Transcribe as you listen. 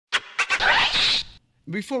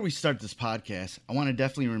Before we start this podcast, I want to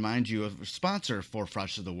definitely remind you of a sponsor for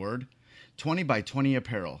Fresh of the Word, 20 by 20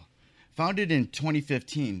 Apparel. Founded in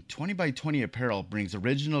 2015, 20 by 20 Apparel brings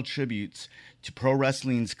original tributes to pro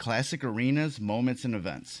wrestling's classic arenas, moments, and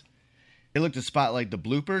events. They look to spotlight the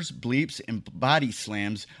bloopers, bleeps, and body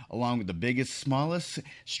slams along with the biggest, smallest,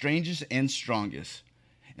 strangest, and strongest.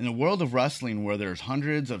 In the world of wrestling where there's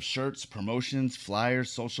hundreds of shirts, promotions,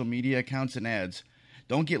 flyers, social media accounts, and ads,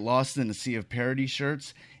 don't get lost in the sea of parody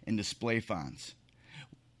shirts and display fonts.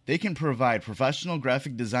 They can provide professional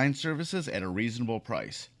graphic design services at a reasonable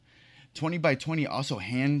price. 20 by 20 also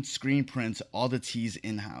hand screen prints all the tees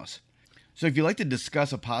in-house. So if you'd like to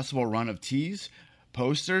discuss a possible run of tees,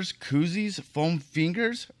 posters, koozies, foam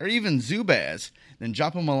fingers, or even Zubaz, then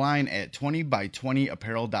drop them a line at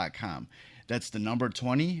 20by20apparel.com. That's the number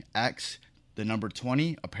 20x, the number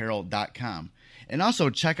 20apparel.com. And also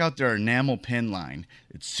check out their enamel pin line.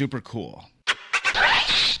 It's super cool.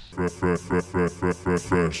 Fresh is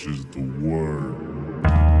the word.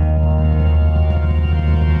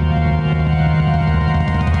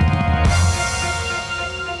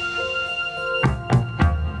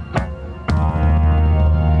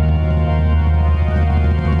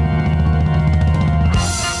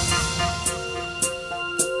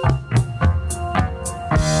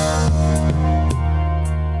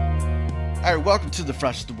 All right, welcome to the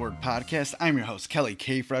Fresh is the Word podcast. I'm your host, Kelly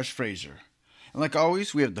K. Fresh Frazier. And like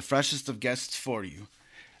always, we have the freshest of guests for you.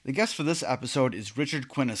 The guest for this episode is Richard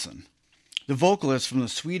Quinnesson, the vocalist from the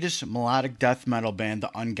Swedish melodic death metal band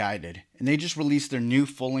The Unguided, and they just released their new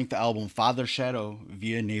full-length album, Father Shadow,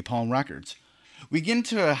 via Napalm Records. We get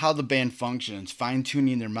into how the band functions,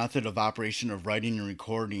 fine-tuning their method of operation of writing and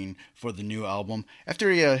recording for the new album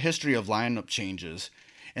after a history of lineup changes,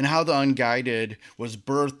 and how The Unguided was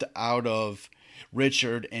birthed out of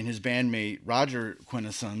Richard and his bandmate Roger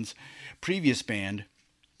Quinnesson's previous band,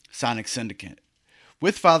 Sonic Syndicate.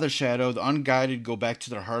 With Father Shadow, The Unguided go back to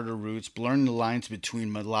their harder roots, blurring the lines between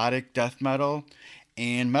melodic death metal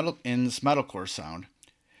and this metalcore sound.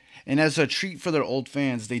 And as a treat for their old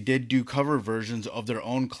fans, they did do cover versions of their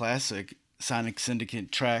own classic Sonic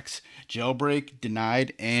Syndicate tracks, Jailbreak,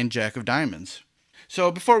 Denied, and Jack of Diamonds.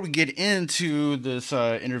 So before we get into this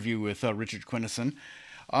interview with Richard Quinnesson,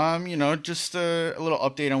 just a little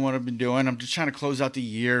update on what I've been doing. I'm just trying to close out the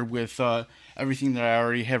year with everything that I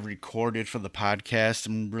already have recorded for the podcast.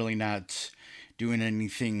 I'm really not doing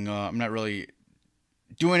anything. I'm not really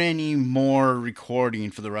doing any more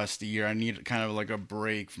recording for the rest of the year. I need kind of like a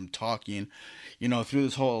break from talking. Through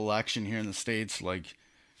this whole election here in the States, like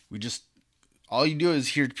all you do is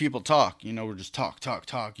hear people talk. We're just talk.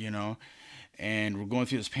 And we're going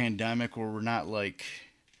through this pandemic where we're not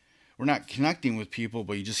connecting with people,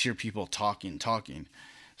 but you just hear people talking.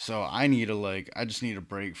 So I just need a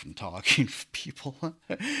break from talking to people.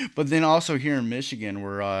 But then also here in Michigan,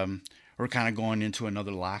 we're kind of going into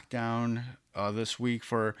another lockdown this week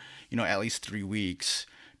for at least 3 weeks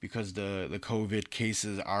because the COVID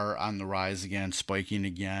cases are on the rise again, spiking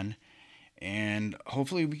again, and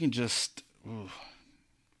hopefully we can just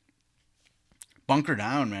bunker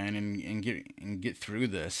down, man, and get through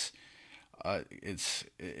this.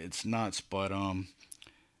 It's nuts, but I'm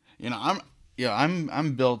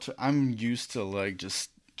used to just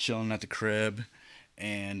chilling at the crib,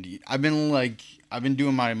 and I've been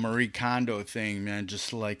doing my Marie Kondo thing, man,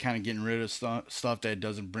 just kind of getting rid of stuff that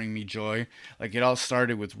doesn't bring me joy. Like it all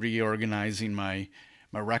started with reorganizing my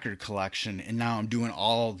record collection, and now I'm doing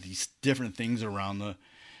all these different things around the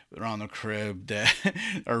crib that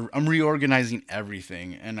I'm reorganizing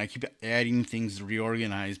everything, and I keep adding things to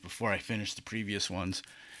reorganize before I finish the previous ones.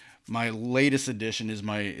 My latest addition is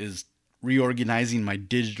reorganizing my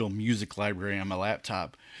digital music library on my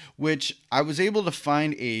laptop, which I was able to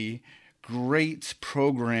find a great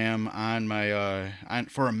program on my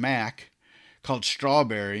for a Mac called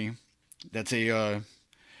Strawberry. That's a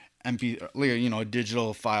a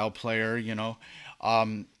digital file player.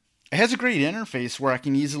 It has a great interface where I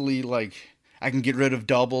can easily I can get rid of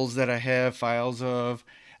doubles that I have files of.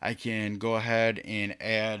 I can go ahead and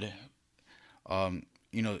add,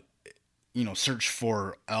 search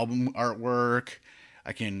for album artwork.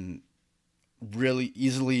 I can really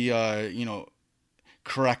easily,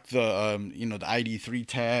 correct the ID3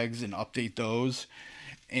 tags and update those.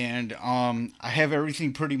 And I have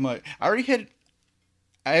everything pretty much.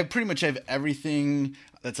 I pretty much have everything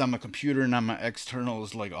that's on my computer and on my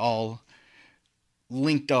externals all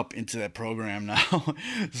linked up into that program now.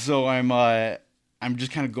 So I'm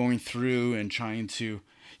just kind of going through and trying to,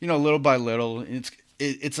 little by little. It's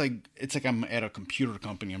like I'm at a computer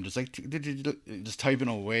company. I'm just just typing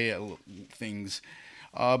away at things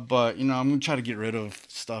But I'm gonna try to get rid of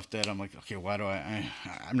stuff that I'm like, okay, why do I'm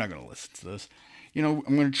not gonna listen to this. I'm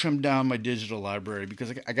gonna trim down my digital library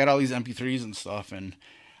because I got all these MP3s and stuff, and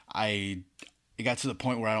I it got to the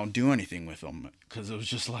point where I don't do anything with them because it was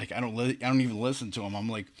just like I don't even listen to them.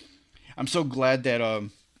 I'm so glad that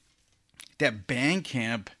that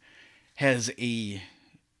Bandcamp has a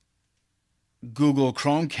Google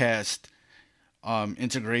Chromecast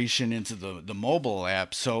integration into the mobile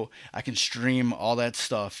app, so I can stream all that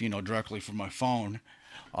stuff, directly from my phone,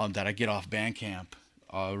 that I get off Bandcamp,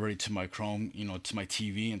 right to my Chrome, to my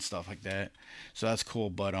TV and stuff like that. So that's cool.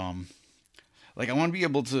 But like I want to be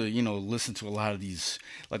able to, listen to a lot of these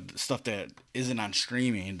like stuff that isn't on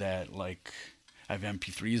streaming that like I have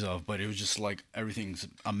MP3s of, but it was just like everything's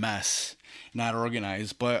a mess, not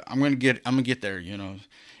organized. But I'm gonna get there,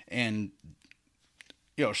 and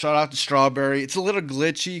shout out to Strawberry. It's a little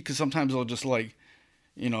glitchy because sometimes it'll just like,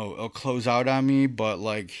 it'll close out on me, but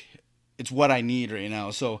like, it's what I need right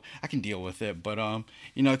now, so I can deal with it. But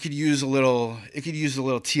it could use a little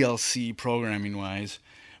TLC programming wise,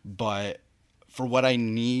 but for what I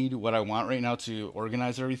need, what I want right now to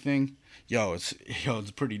organize everything, it's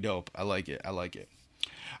pretty dope. I like it. I like it.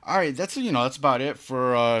 All right, that's about it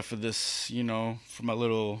for this, for my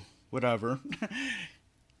little whatever.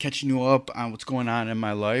 Catching you up on what's going on in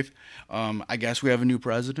my life. I guess we have a new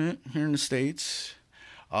president here in the states.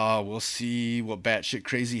 We'll see what batshit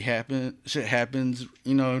crazy shit happens,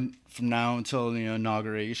 from now until the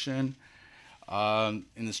inauguration. In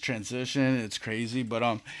this transition, it's crazy,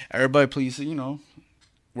 but everybody, please,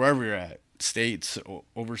 wherever you're at, states,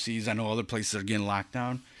 overseas. I know other places are getting locked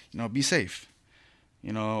down. Be safe.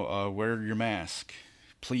 Wear your mask.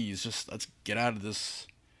 Please, just let's get out of this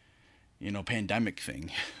pandemic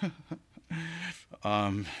thing.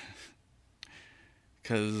 um,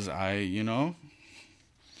 Cause I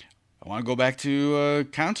want to go back to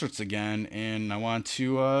concerts again, and I want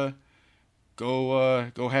to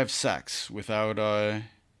go have sex without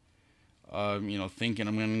thinking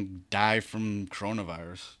I'm gonna die from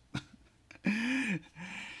coronavirus.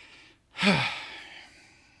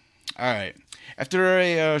 All right. After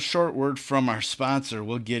a short word from our sponsor,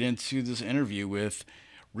 we'll get into this interview with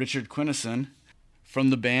Richard Quinison from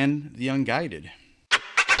the band The Unguided.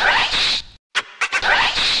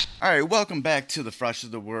 All right, welcome back to the Fresh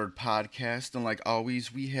is the Word podcast. And like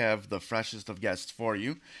always, we have the freshest of guests for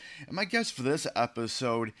you. And my guest for this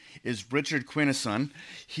episode is Richard Quinison.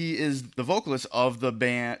 He is the vocalist of the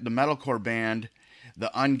metalcore band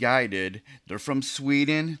The Unguided. They're from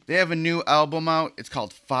Sweden. They have a new album out. It's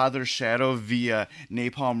called Father Shadow via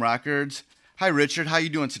Napalm Records. Hi, Richard. How you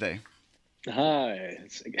doing today? Hi,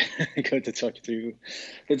 it's good to talk to you.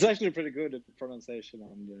 It's actually pretty good pronunciation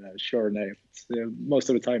on the short name. Most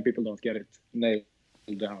of the time, people don't get it nailed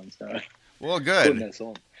down. So, well, good. Goodness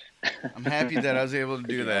on. I'm happy that I was able to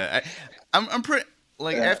do that. I'm pretty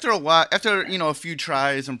after a while, after a few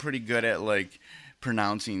tries, I'm pretty good at like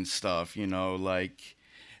pronouncing stuff.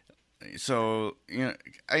 So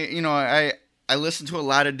I listen to a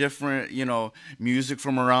lot of different, music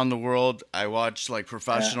from around the world. I watch like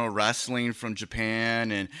professional wrestling from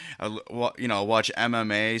Japan, and I watch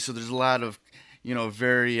MMA. So there's a lot of,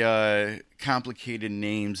 very complicated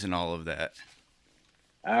names and all of that.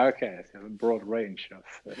 Okay, so a broad range of.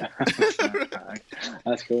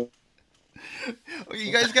 That's cool.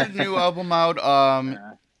 You guys got a new album out.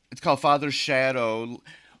 It's called Father Shadow.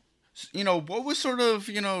 What was sort of,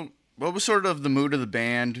 what was sort of the mood of the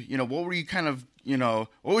band? What were you kind of,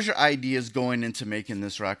 what was your ideas going into making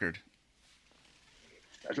this record?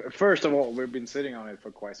 First of all, we've been sitting on it for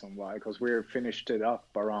quite some while because we finished it up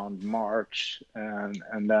around March, and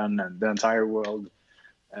then the entire world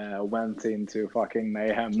went into fucking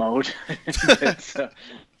mayhem mode.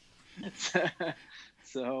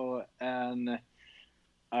 So, and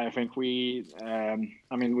I think we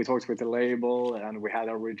talked with the label, and we had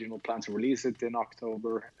our original plan to release it in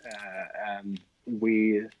October, and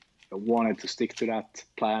we wanted to stick to that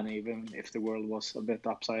plan even if the world was a bit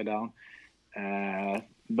upside down.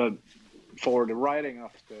 But for the writing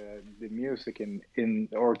of the music to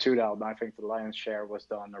the album, I think the lion's share was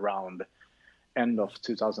done around end of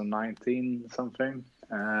 2019 something,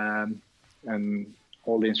 and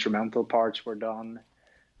all the instrumental parts were done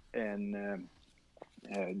in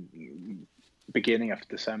beginning of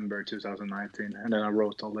December 2019, and then I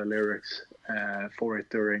wrote all the lyrics for it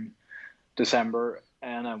during December,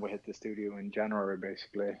 and then we hit the studio in January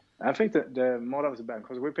basically. I think that the motto of the band,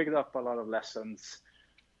 because we picked up a lot of lessons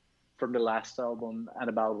from the last album and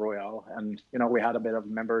about Royale, and we had a bit of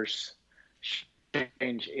members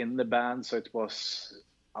change in the band, so it was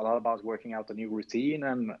a lot about working out a new routine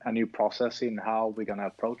and a new process in how we're gonna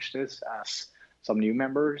approach this, as some new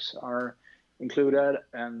members are included.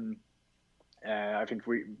 And I think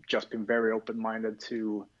we've just been very open-minded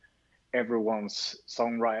to everyone's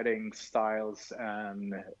songwriting styles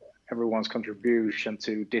and everyone's contribution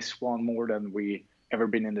to this one more than we ever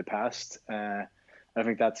been in the past. I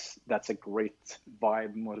think that's a great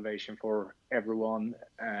vibe motivation for everyone,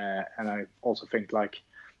 and I also think like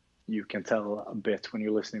you can tell a bit when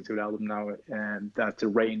you're listening to the album now, and that the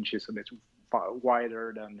range is a bit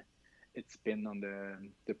wider than it's been on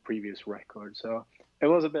the previous record. So it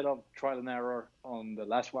was a bit of trial and error on the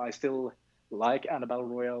last one. I still like Annabelle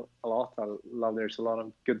Royale a lot. I love there's a lot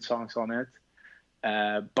of good songs on it,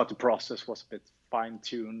 but the process was a bit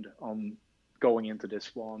fine-tuned on going into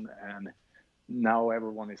this one, and now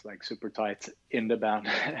everyone is like super tight in the band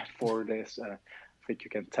for this. I think you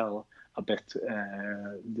can tell a bit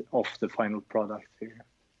of the final product here.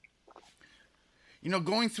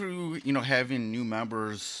 Going through, having new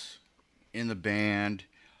members in the band,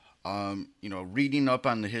 reading up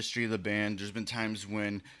on the history of the band, there's been times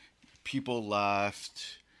when people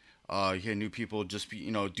left, you had new people just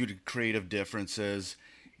due to creative differences.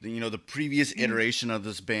 The previous iteration of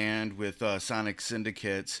this band with Sonic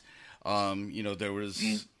Syndicates,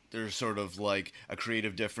 there's sort of like a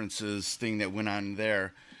creative differences thing that went on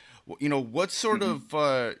there. What sort of,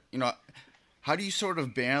 how do you sort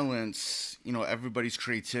of balance, everybody's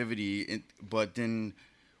creativity, but then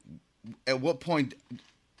at what point,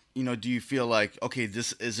 do you feel like, okay,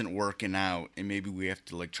 this isn't working out and maybe we have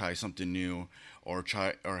to like try something new or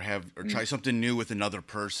try something new with another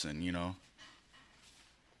person,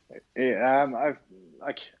 Yeah,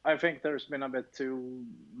 I think there's been a bit too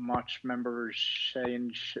much member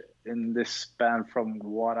change in this band from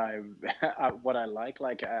what what I like.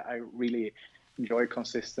 Like I really enjoy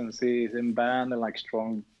consistency in band and like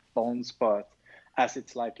strong bonds, but as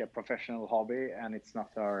it's like a professional hobby and it's not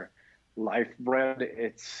our life bread,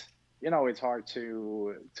 it's it's hard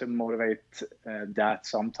to motivate that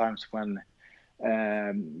sometimes when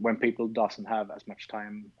people doesn't have as much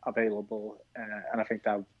time available, and I think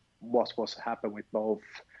that what's happened with both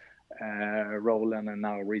Roland and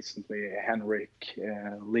now recently Henrik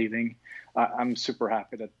leaving. I'm super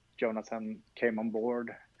happy that Jonathan came on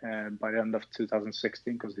board by the end of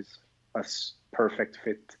 2016 because it's a perfect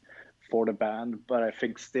fit for the band. But I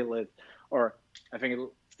think still I think it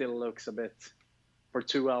still looks a bit, for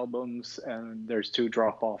 2 albums and there's 2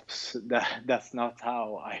 drop-offs. That's not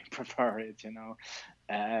how I prefer it.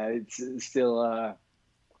 It's still a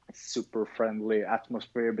super friendly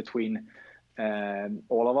atmosphere between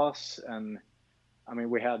all of us. And I mean,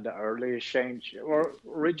 we had the early change, or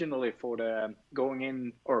originally for the going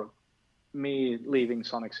in, or me leaving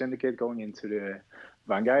Sonic Syndicate, going into the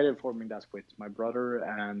Vanguard, forming that with my brother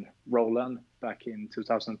and Roland back in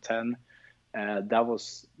 2010. That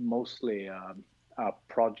was mostly a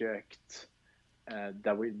project that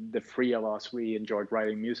the 3 of us, we enjoyed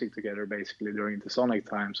writing music together basically during the Sonic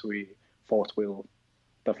times. We thought,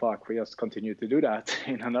 the fuck, we just continue to do that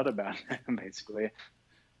in another band basically.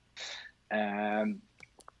 And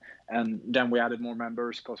then we added more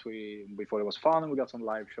members because we thought it was fun, and we got some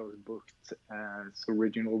live shows booked. So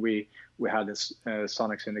originally we had this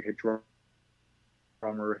Sonic Syndicate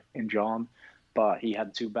drummer in John, but he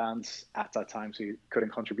had 2 bands at that time, so he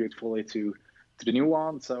couldn't contribute fully to the new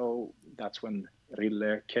one. So that's when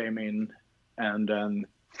Rille came in, and then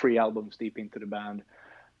 3 albums deep into the band,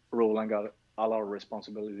 Roland got a lot of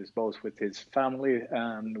responsibilities, both with his family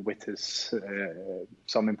and with his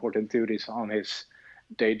some important duties on his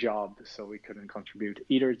day job. So we couldn't contribute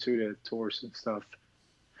either to the tours and stuff,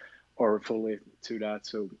 or fully to that.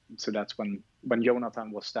 So that's when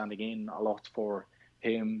Jonathan was standing in a lot for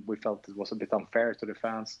him. We felt it was a bit unfair to the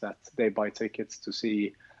fans that they buy tickets to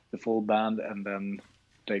see the full band and then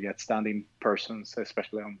they get standing persons,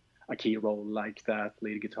 especially on a key role like that,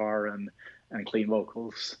 lead guitar and clean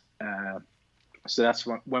vocals. So that's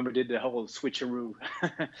when we did the whole switcheroo,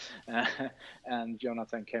 and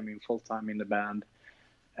Jonathan came in full time in the band.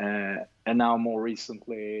 And now more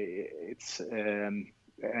recently, it's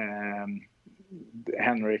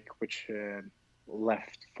Henrik, which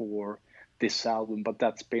left for this album, but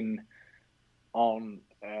that's been on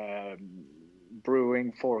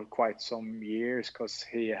brewing for quite some years because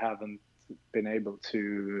he haven't been able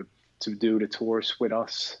to do the tours with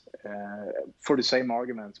us for the same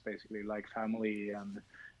arguments, basically, like family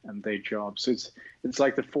and day jobs. So it's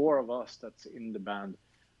like the 4 of us that's in the band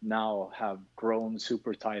now have grown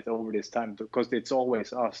super tight over this time, because it's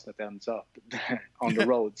always us that ends up on the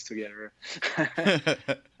roads together.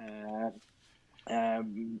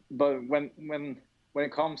 But when when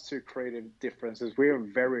it comes to creative differences, we are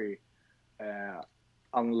very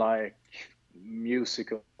unlike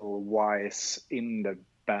musical wise in the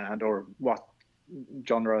band, or what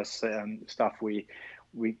genres and stuff we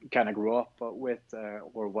kind of grew up with,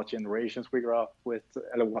 or what generations we grew up with,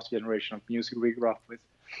 or what generation of music we grew up with.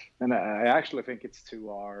 And I actually think it's to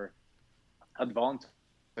our advantage,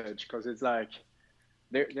 because it's like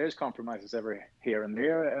there's compromises every here and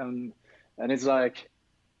there, and it's like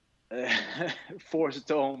four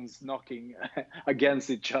stones knocking against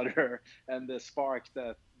each other, and the spark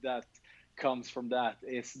that comes from that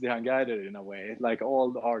is the Unguided in a way. Like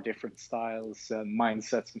all our different styles and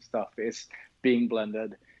mindsets and stuff is being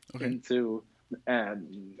blended into,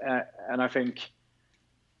 and I think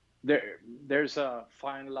there's a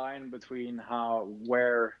fine line between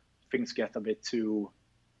where things get a bit too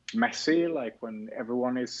messy, like when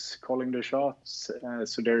everyone is calling the shots.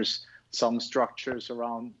 So there's some structures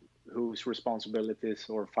around whose responsibilities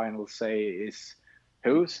or final say is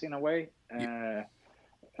whose in a way. And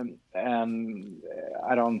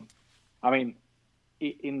I mean,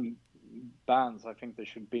 in bands, I think there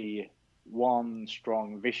should be one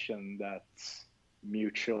strong vision that's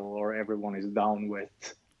mutual or everyone is down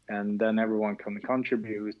with, and then everyone can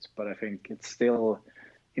contribute. But I think it's still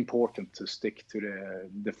important to stick to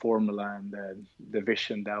the formula and the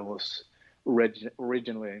vision that was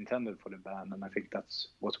originally intended for the band, and I think that's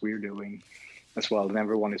what we're doing as well, and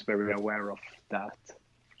everyone is very aware of that.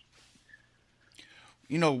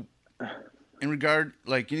 You know, in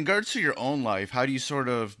regards to your own life, how do you sort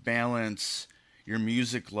of balance your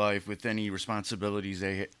music life with any responsibilities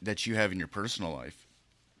that you have in your personal life?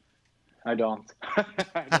 I don't.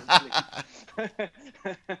 I don't sleep.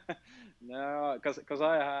 No, because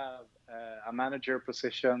I have a manager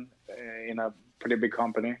position in a pretty big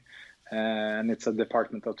company, and it's a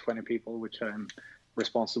department of 20 people, which I'm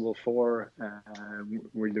responsible for.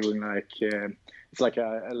 We're doing it's like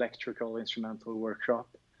a electrical instrumental workshop,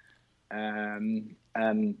 and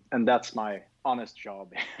that's my honest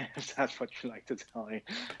job. If that's what you like to tell me.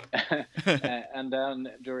 And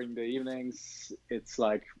then during the evenings, it's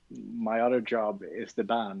like my other job is the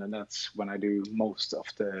band, and that's when I do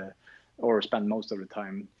spend most of the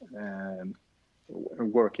time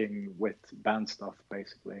working with band stuff,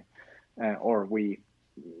 basically.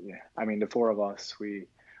 The four of us, we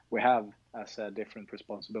have, as I said, different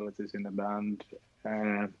responsibilities in the band,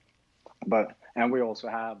 and we also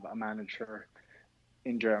have a manager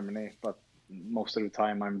in Germany, but most of the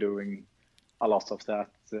time I'm doing a lot of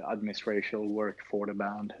that administrative work for the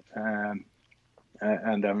band,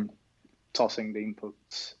 and tossing the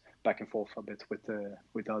inputs back and forth a bit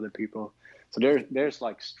with other people. So there's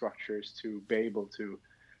like structures to be able to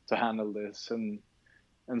handle this, and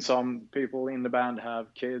some people in the band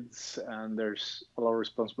have kids, and there's a lot of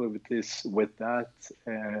responsibilities with that.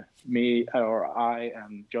 I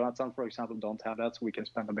and Jonathan, for example, don't have that, so we can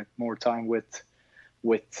spend a bit more time with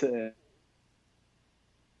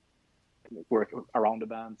work around the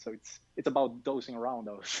band. So it's about dosing around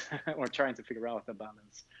those or trying to figure out the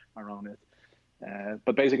balance around it.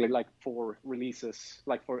 But basically, like for releases,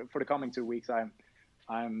 like for the coming 2 weeks,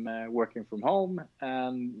 I'm working from home,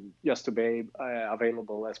 and just to be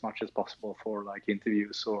available as much as possible for like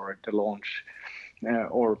interviews or the launch,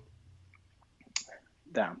 or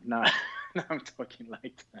damn, now I'm talking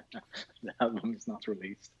like the album is not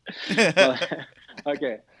released. But,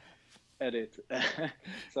 okay, edit.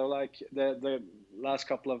 So like the last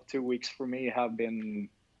couple of 2 weeks for me have been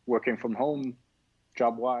working from home,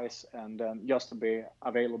 job wise, and then just to be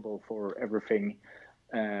available for everything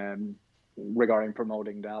regarding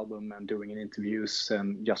promoting the album and doing interviews,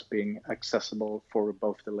 and just being accessible for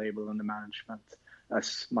both the label and the management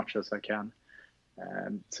as much as I can.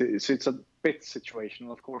 So it's a bit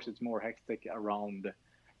situational. Of course, it's more hectic around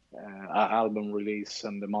album release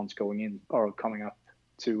and the months going in or coming up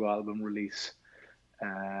to album release.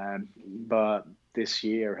 But this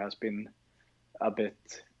year has been a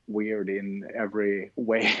bit weird in every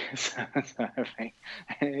way. So I think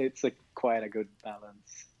it's quite a good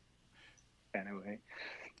balance. Anyway,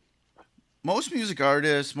 Most music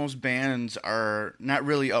artists, most bands are not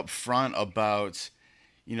really upfront about,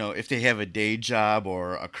 if they have a day job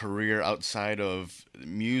or a career outside of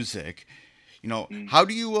music. How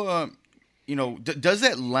do you, does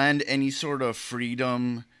that lend any sort of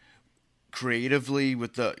freedom creatively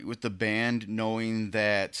with the band, knowing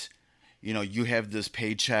that, you have this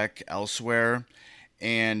paycheck elsewhere?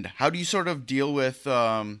 And how do you sort of deal with,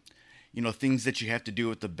 things that you have to do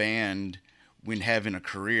with the band when having a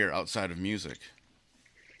career outside of music?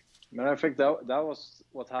 but I think that was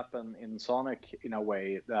what happened in Sonic in a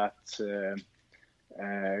way, that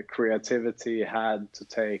creativity had to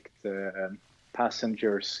take the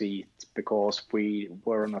passenger seat because we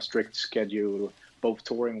were on a strict schedule, both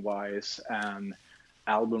touring wise and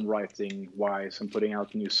album writing wise, and putting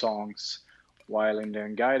out new songs. While in the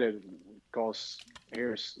Unguided, because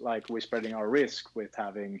here's like we're spreading our risk with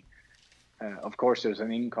having, of course, there's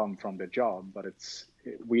an income from the job, but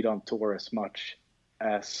we don't tour as much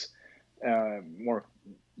as more.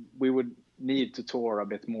 We would need to tour a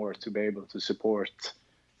bit more to be able to support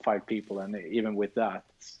 5 people, and even with that,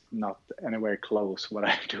 it's not anywhere close what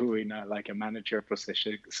I do in like a manager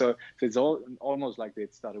position. So it's almost like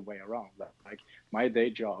it's the other way around. Like my day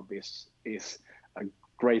job is a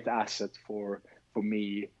great asset for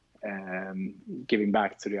me, giving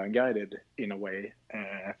back to the Unguided in a way.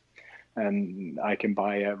 And I can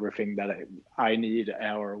buy everything that I need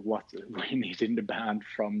or what we need in the band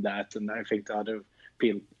from that. And I think the other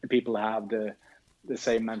people have the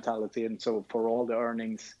same mentality. And so for all the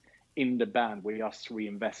earnings in the band, we just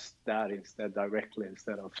reinvest that directly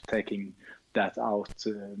instead of taking that out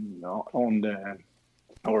on the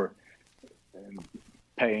or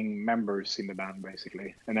paying members in the band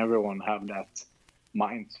basically. And everyone have that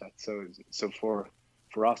mindset. So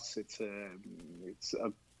for us, it's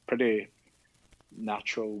a pretty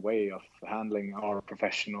natural way of handling our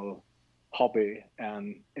professional hobby,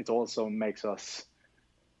 and it also makes us,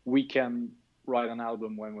 we can write an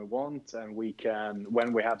album when we want, and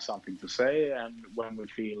when we have something to say, and when we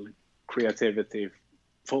feel creativity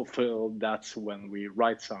fulfilled, that's when we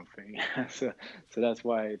write something. so that's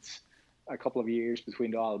why it's a couple of years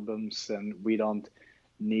between the albums, and we don't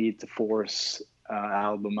need to force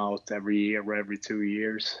album out every year or every 2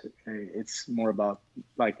 years. It's more about,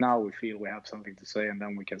 like, now we feel we have something to say, and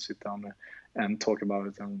then we can sit down and talk about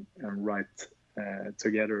it and write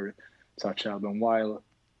together such album. While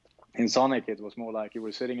in Sonic, it was more like you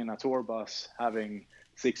were sitting in a tour bus having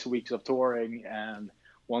 6 weeks of touring, and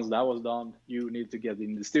once that was done, you need to get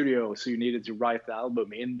in the studio. So you needed to write the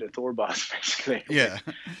album in the tour bus, basically. Yeah.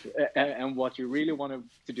 And what you really wanted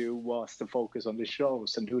to do was to focus on the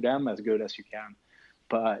shows and do them as good as you can.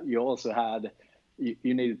 But you also had,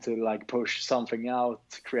 you needed to like push something out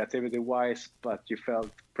creativity wise, but you felt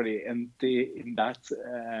pretty empty in that.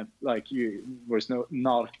 Like you was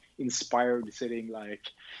not inspired sitting like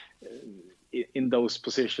in those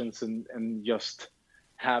positions and just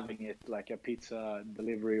having it like a pizza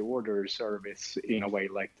delivery order service in a way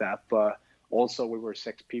like that. But also we were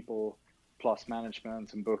 6 people plus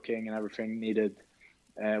management and booking, and everything needed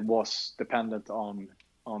was dependent on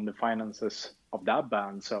the finances of that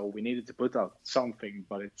band. So we needed to put out something,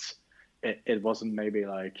 but it wasn't maybe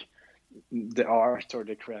like the art or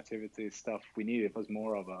the creativity stuff we needed. It was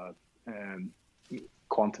more of a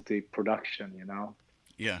quantity production, you know.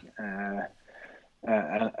 Yeah.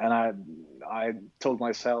 And I told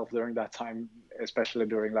myself during that time, especially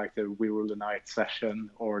during like the We Rule the Night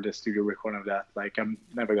session or the studio recording of that, like I'm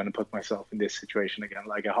never going to put myself in this situation again.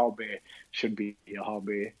 Like a hobby should be a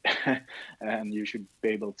hobby and you should be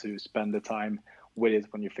able to spend the time with it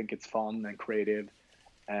when you think it's fun and creative.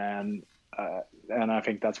 And I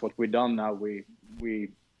think that's what we've done now. We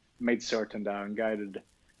made certain that Unguided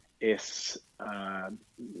is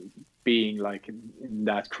being like in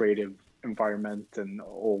that creative environment and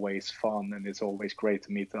always fun, and it's always great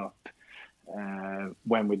to meet up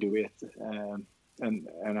when we do it,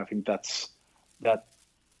 and I think that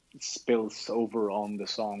spills over on the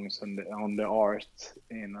songs and on the art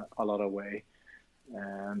in a lot of way.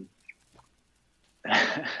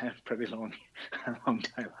 Pretty long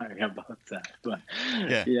time about that, but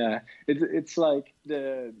yeah, it's like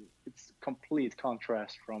it's complete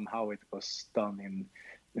contrast from how it was done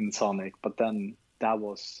in Sonic, but then that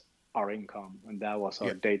was our income and that was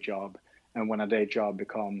our day job. And when a day job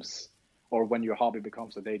becomes, or when your hobby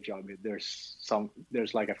becomes a day job, there's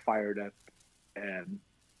like a fire that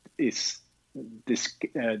is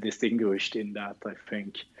distinguished in that, I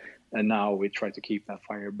think. And now we try to keep that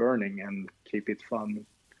fire burning and keep it fun.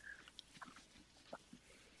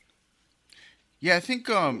 Yeah, I think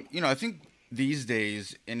I think these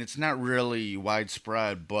days, and it's not really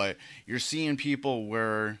widespread, but you're seeing people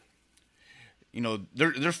where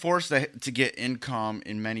they're forced to get income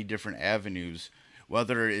in many different avenues,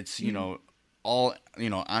 whether it's all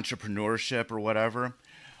entrepreneurship or whatever.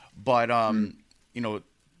 But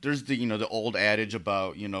there's the old adage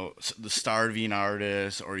about the starving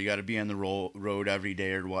artist, or you got to be on the road every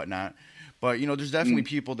day or whatnot. But there's definitely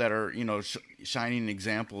people that are shining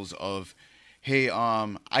examples of, hey,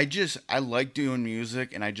 I like doing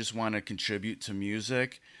music and I just want to contribute to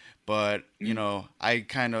music. But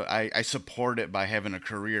I support it by having a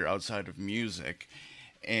career outside of music,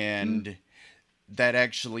 and that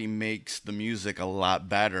actually makes the music a lot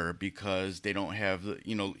better because they don't have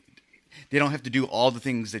they don't have to do all the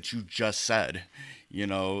things that you just said, like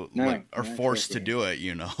No, are no, forced to exactly. do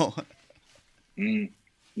it. Mm.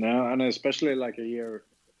 No, and especially like a year,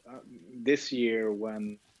 this year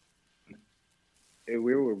when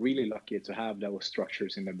we were really lucky to have those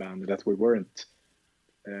structures in the band that we weren't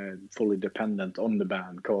fully dependent on the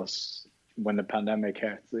band because when the pandemic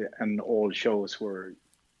hit and all shows were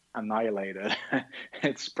annihilated,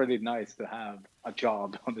 it's pretty nice to have a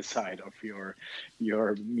job on the side of your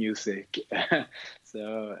music.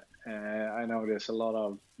 So I know there's a lot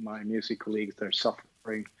of my music colleagues that are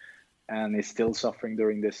suffering and is still suffering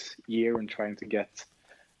during this year and trying to get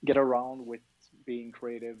around with being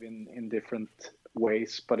creative in different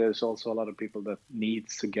ways. But there's also a lot of people that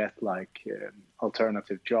needs to get like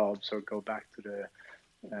alternative jobs or go back to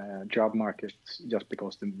the job market just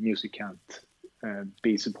because the music can't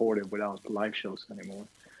be supported without live shows anymore.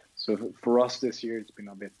 So for us this year, it's been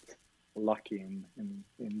a bit lucky in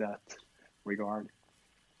that regard.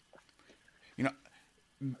 you know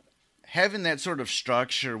Having that sort of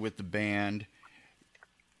structure with the band,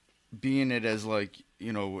 being it as like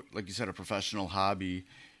like you said, a professional hobby,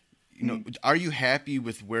 are you happy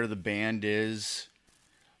with where the band is,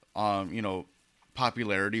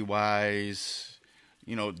 popularity wise,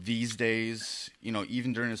 these days,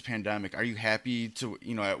 even during this pandemic? Are you happy to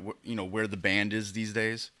where the band is these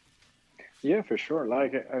days? Yeah, for sure.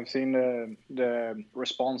 Like I've seen the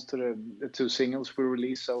response to the two singles we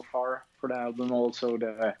released so far for the album, also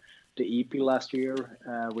the EP last year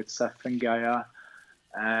with Seth and Gaia.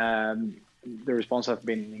 The response has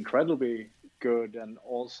been incredibly good, and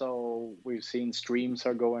also we've seen streams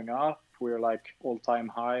are going up. We're like all-time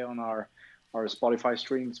high on our Spotify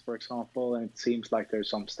streams, for example, and it seems like there's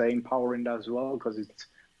some staying power in that as well because it's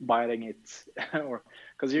biting it, or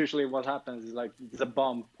because usually what happens is like it's a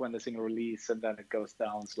bump when the single release and then it goes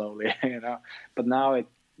down slowly, But now it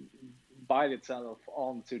bite itself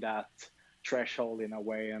onto that threshold in a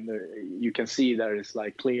way, and you can see there is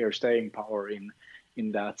like clear staying power in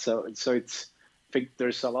that. So it's I think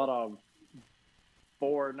there's a lot of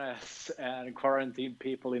boredness and quarantine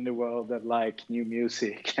people in the world that like new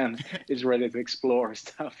music and is ready to explore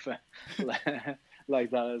stuff like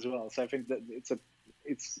that as well. So I think that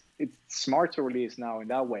it's smart to release now in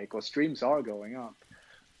that way because streams are going up.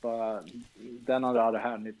 But then on the other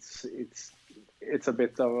hand, it's a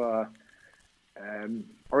bit of a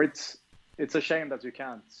or it's a shame that you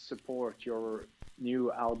can't support your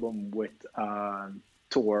new album with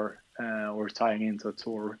tour or tying into a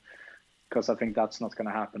tour, because I think that's not going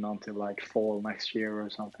to happen until like fall next year or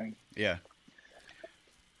something. Yeah.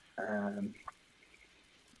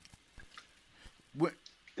 What,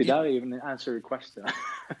 Did I even answer your question?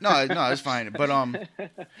 no, it's fine. But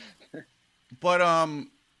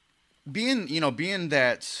being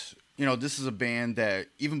that this is a band that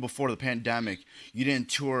even before the pandemic, you didn't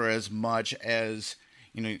tour as much as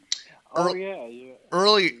Oh ear- yeah, yeah.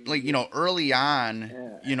 early, like early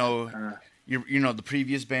on, Yeah. the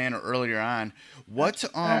previous band or earlier on. What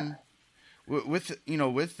Uh,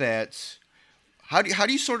 with that, how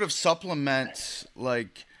do you sort of supplement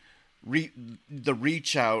like the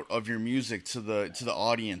reach out of your music to the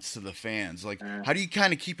audience, to the fans? Like, how do you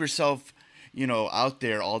kind of keep yourself out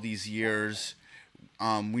there all these years,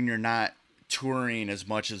 when you're not touring as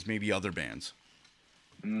much as maybe other bands?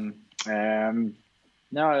 um,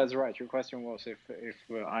 no, that's right. Your question was if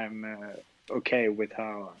I'm okay with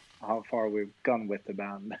how far we've gone with the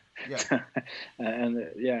band. Yeah. And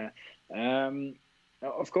yeah,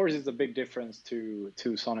 of course it's a big difference to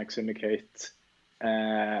Sonic Syndicate.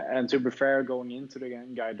 And to be fair, going into the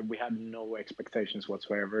guide, we had no expectations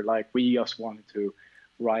whatsoever. Like we just wanted to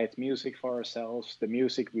write music for ourselves, the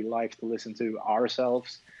music we like to listen to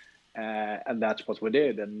ourselves, and that's what we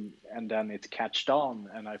did. And then it catched on,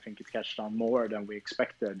 and I think it catched on more than we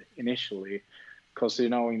expected initially, because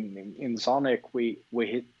in Sonic we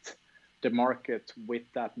hit the market with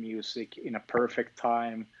that music in a perfect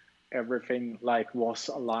time. Everything like was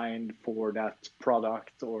aligned for that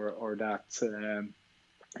product or that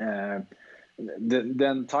the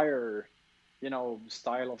entire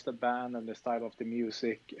style of the band and the style of the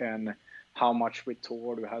music and how much we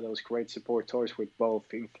toured. We had those great support tours with both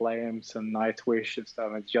In Flames and Nightwish and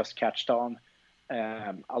stuff. It just catched on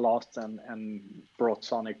a lot and brought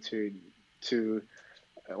Sonic to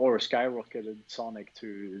or skyrocketed Sonic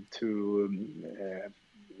to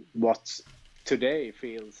what today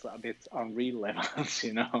feels a bit unreal levels.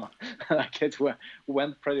 Like it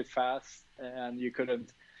went pretty fast, and you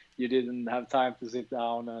didn't have time to sit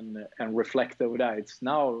down and reflect over that. It's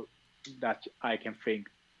now that I can think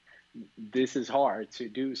this is hard to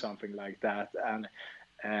do something like that, and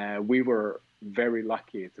we were very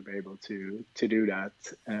lucky to be able to do that.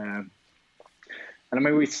 And I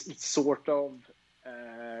mean, we sort of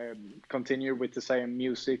continue with the same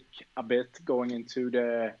music a bit going into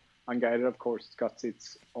the Unguided. Of course, it's got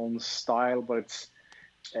its own style, but it's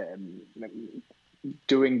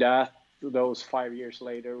doing that those 5 years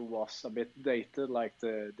later was a bit dated. Like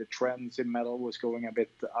the trends in metal was going a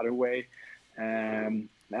bit the other way, and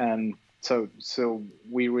so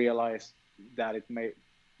we realized that it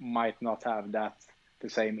might not have the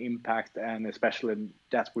same impact, and especially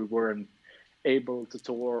that we weren't able to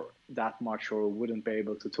tour that much, or wouldn't be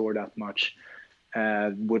able to tour that much,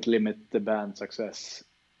 would limit the band's success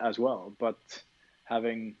as well. But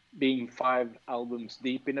being 5 albums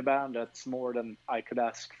deep in the band, that's more than I could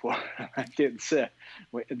ask for. The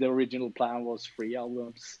original plan was 3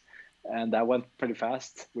 albums, and that went pretty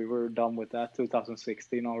fast. We were done with that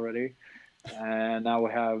 2016 already, and now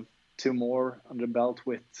we have 2 more under the belt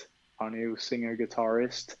with our new singer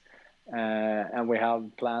guitarist, and we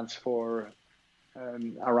have plans for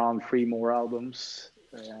around 3 more albums,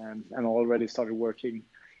 and already started working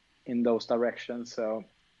in those directions. So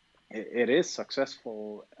it is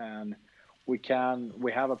successful, and we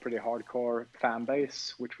have a pretty hardcore fan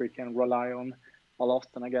base which we can rely on a lot.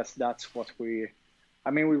 And I guess that's what we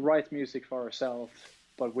write music for ourselves,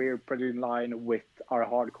 but we're pretty in line with our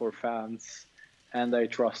hardcore fans, and they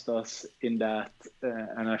trust us in that,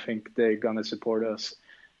 and I think they're gonna support us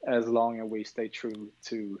as long as we stay true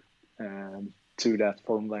to that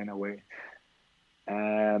formula in a way.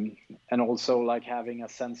 And also like having a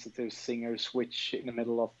sensitive singer switch in the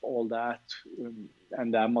middle of all that,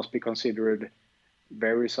 and that must be considered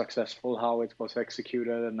very successful, how it was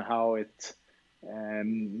executed, and how it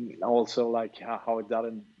also like how it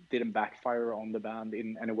didn't backfire on the band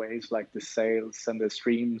in any ways. Like the sales and the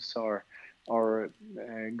streams are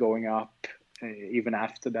going up even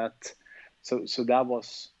after that. So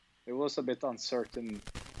it was a bit uncertain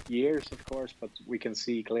years, of course, but we can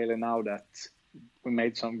see clearly now that we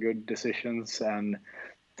made some good decisions, and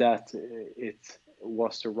that it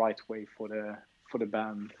was the right way for the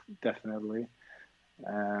band, definitely.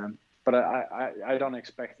 But I don't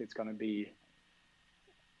expect it's going to be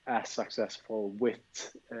as successful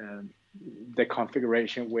with the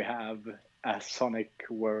configuration we have as Sonic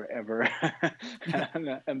wherever.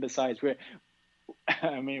 and besides, we're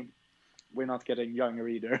not getting younger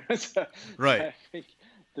either. So Right. I think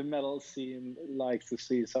the metal scene likes to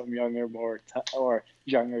see some younger, or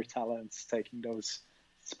younger talents taking those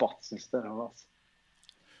spots instead of us.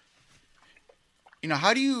 You know,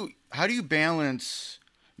 how do you balance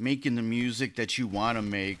making the music that you want to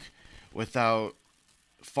make without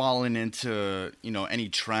falling into, you know, any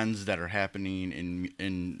trends that are happening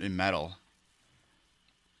in metal?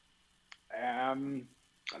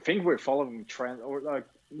 I think we're following trends, or like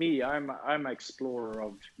me, I'm an explorer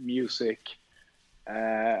of music.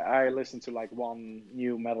 I listen to like one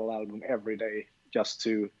new metal album every day just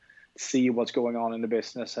to see what's going on in the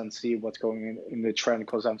business and see what's going in the trend,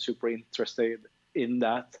 because I'm super interested in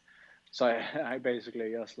that. So I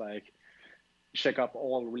basically just like check up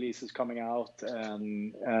all releases coming out,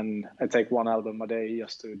 and I take one album a day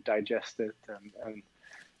just to digest it. And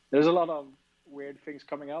there's a lot of weird things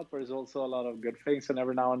coming out, but there's also a lot of good things. And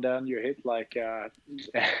every now and then you hit like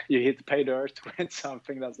you hit pay dirt with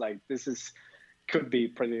something that's like, could be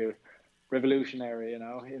pretty revolutionary, you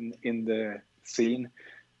know, in the scene.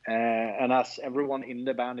 And as everyone in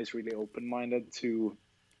the band is really open-minded to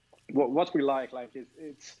what we like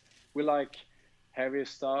we like heavy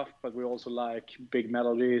stuff, but we also like big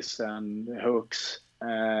melodies and hooks.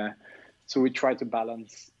 So we try to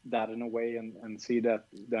balance that in a way, and see that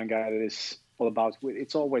the Unguided is all about.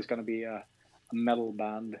 It's always going to be a metal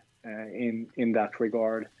band in that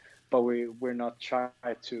regard, but we're not trying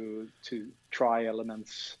to try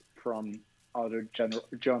elements from other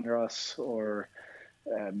genres, or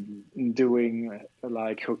doing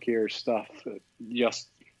like hookier stuff just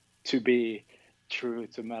to be true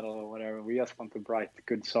to metal or whatever. We just want to write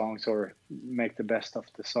good songs, or make the best of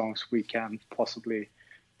the songs we can possibly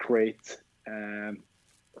create. And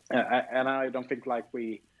I don't think like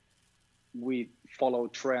we follow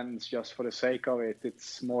trends just for the sake of it.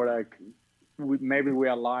 It's more like maybe we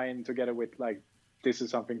align together with like, this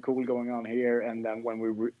is something cool going on here, and then when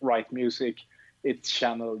we write music, it's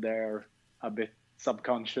channeled there a bit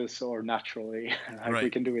subconscious or naturally. Like Right. we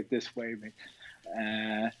can do it this way.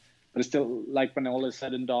 But it's still, like, when all is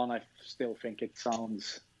said and done, I still think it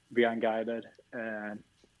sounds the Unguided.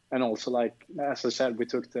 And also, like, as I said,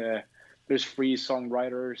 there's 3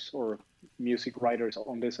 songwriters or music writers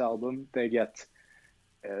on this album. They get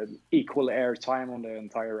equal airtime on the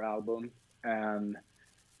entire album, and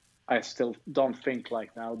I still don't think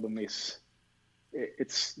like the album is.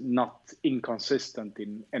 It's not inconsistent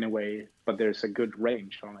in any way, but there's a good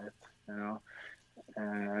range on it, you know.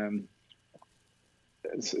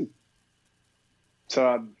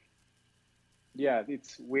 So yeah,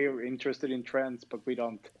 we're interested in trends, but we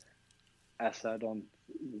don't, as I don't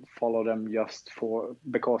follow them just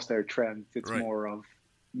because they're trends. It's Right. more of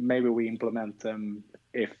maybe we implement them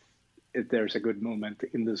if there's a good moment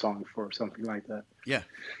in the song for something like that. Yeah.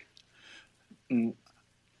 Mm.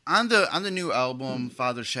 On the new album,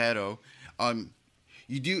 Father Shadow,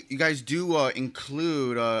 you guys do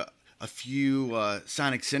include a few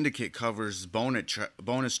Sonic Syndicate covers,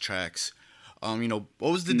 bonus tracks. What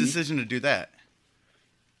was the decision to do that?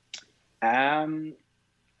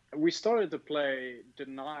 We started to play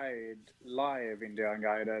Denied live in the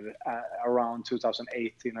Unguided around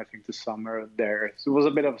 2018, I think the summer there. So it was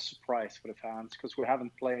a bit of a surprise for the fans because we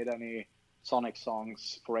haven't played any Sonic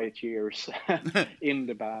songs for 8 years in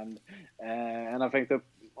the band, and I think the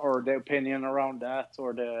opinion around that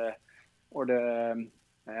or the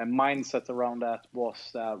mindset around that was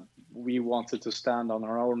that we wanted to stand on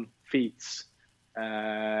our own feet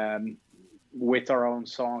with our own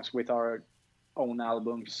songs, with our own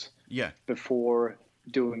albums, before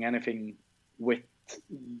doing anything with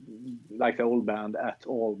like the old band at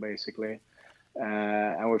all, basically.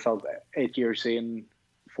 And we felt 8 years in,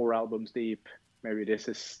 4 albums deep, maybe this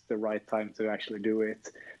is the right time to actually do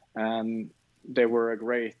it. And they were a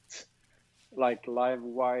great, like live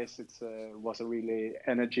wise, was a really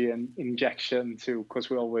energy and injection too, because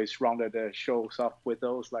we always rounded the shows up with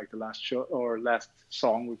those. Like the last show or last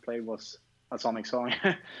song we played was a Sonic song,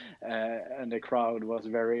 and the crowd was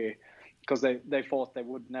very, because they thought they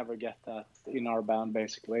would never get that in our band,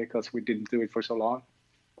 basically, because we didn't do it for so long.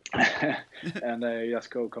 And they just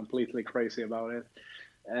go completely crazy about it.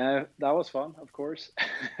 That was fun, of course.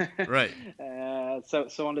 Right.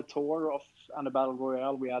 So on the tour of and the Battle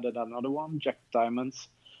Royale, we added another one, Jack Diamonds,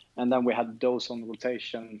 and then we had those on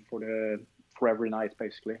rotation for every night,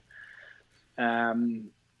 basically.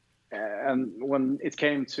 And when it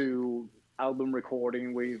came to album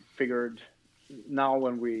recording, we figured now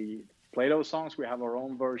when we play those songs, we have our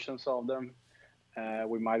own versions of them.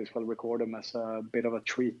 We might as well record them as a bit of a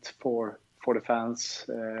treat for the fans.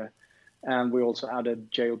 And we also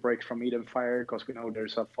added Jailbreak from Eden Fire because we know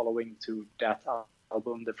there's a following to that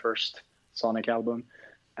album, the first Sonic album.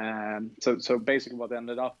 So basically what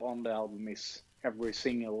ended up on the album is every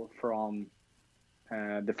single from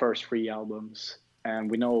the first 3 albums. And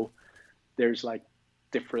we know there's like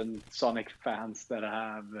different Sonic fans that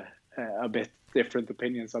have a bit different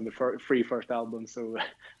opinions on the 3 first albums. So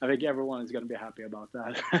I think everyone is going to be happy about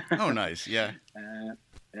that. Oh, nice. Yeah.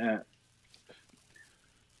 Yeah.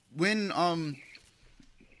 When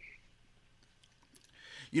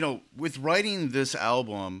with writing this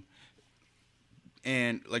album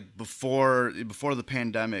and like before the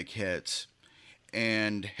pandemic hit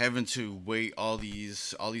and having to wait all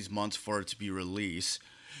these months for it to be released,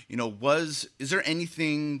 is there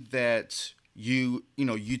anything that you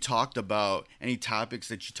talked about, any topics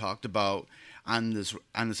that you talked about on this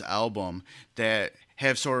album that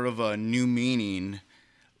have sort of a new meaning,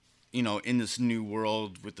 in this new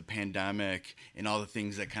world with the pandemic and all the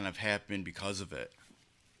things that kind of happened because of it?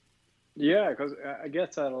 Yeah, because I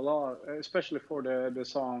get that a lot, especially for the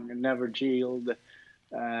song Never Yield.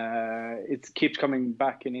 It keeps coming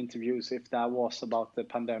back in interviews if that was about the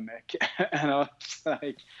pandemic. And I was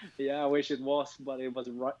like, yeah, I wish it was, but it was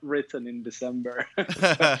written in December.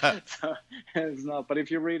 So it's not. But if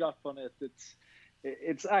you read up on it,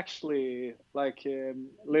 it's actually like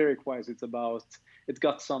lyric-wise, it's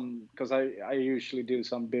got some, because I usually do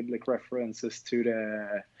some biblical references to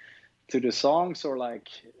the songs, or like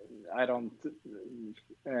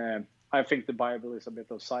I think the Bible is a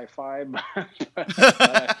bit of sci-fi, but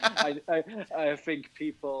I think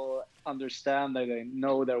people understand that they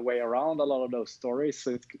know their way around a lot of those stories,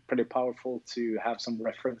 so it's pretty powerful to have some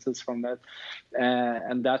references from that.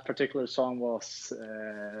 And that particular song was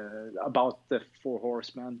about the 4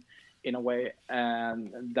 horsemen in a way,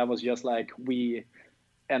 and that was just like we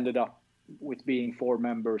ended up with being 4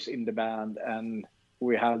 members in the band, and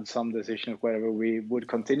we had some decisions whether we would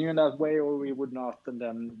continue in that way or we would not, and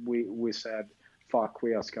then we said, "Fuck,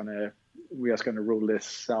 we are just gonna rule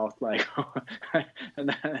this out," like, and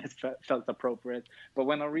then it felt appropriate. But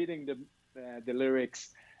when I'm reading the lyrics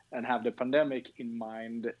and have the pandemic in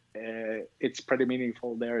mind, it's pretty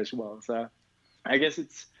meaningful there as well. So I guess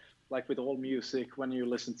like with all music, when you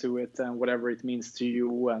listen to it and whatever it means to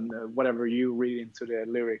you and whatever you read into the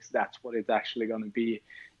lyrics, that's what it's actually going to be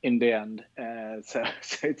in the end. So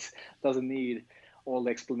it doesn't need all the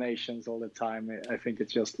explanations all the time. I think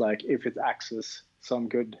it's just like if it accesses some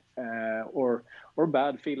good or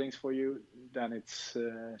bad feelings for you, then it's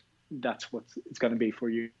that's what it's going to be for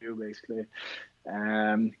you basically.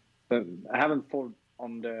 But I haven't thought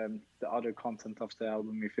on the other content of the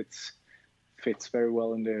album if it's fits very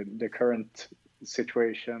well in the current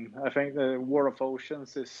situation. I think the War of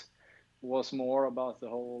Oceans was more about the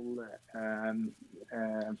whole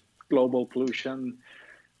global pollution,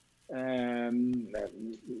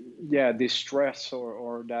 distress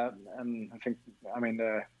or that. And I mean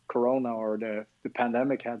the Corona or the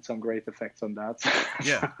pandemic had some great effects on that.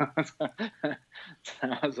 Yeah.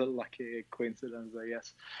 That was a lucky coincidence, I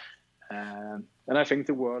guess. And I think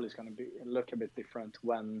the world is going to look a bit different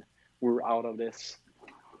when we're out of this,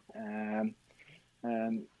 and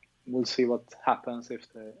we'll see what happens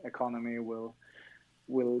if the economy will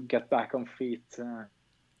get back on feet.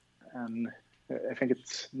 And I think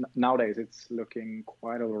nowadays it's looking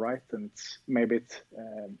quite all right, and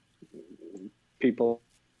people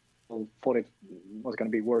thought it was going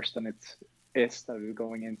to be worse than it is. That we're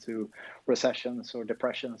going into recessions or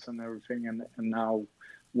depressions and everything, and now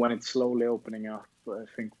when it's slowly opening up, I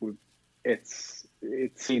think it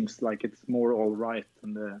seems like it's more all right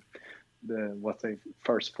than what they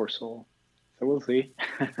first foresaw. So we'll see.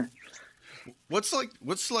 What's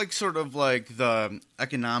like sort of like the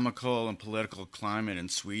economical and political climate in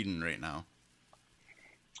Sweden right now?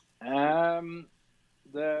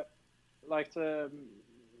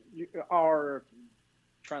 Our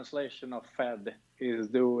translation of Fed is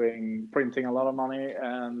printing a lot of money,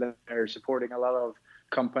 and they're supporting a lot of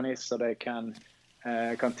companies so they can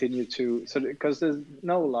continue to, because there's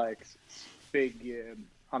no like big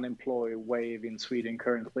unemployed wave in Sweden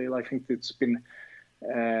currently. I think it's been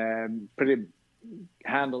pretty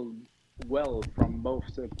handled well from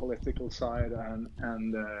both the political side and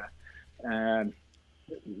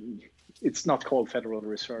it's not called Federal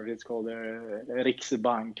Reserve, it's called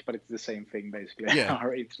Riksbank, but it's the same thing basically. Yeah.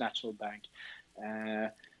 Our international bank.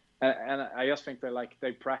 And I just think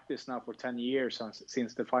they practiced now for 10 years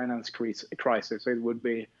since the finance crisis. So it would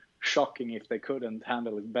be shocking if they couldn't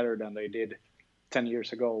handle it better than they did 10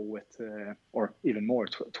 years ago or even more,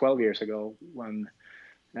 12 years ago when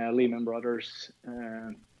Lehman Brothers,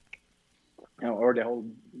 or the whole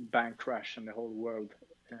bank crash and the whole world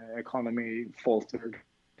economy faltered.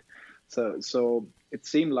 So it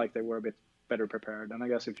seemed like they were a bit better prepared. And I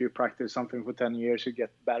guess if you practice something for 10 years, you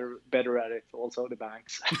get better at it. Also the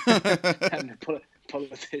banks and the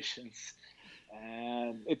politicians.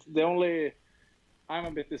 It's the only. I'm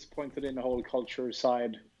a bit disappointed in the whole culture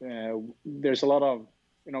side. There's a lot of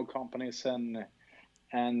companies and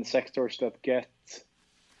sectors that get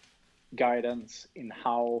guidance in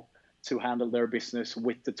how to handle their business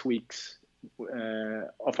with the tweaks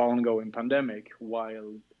of ongoing pandemic,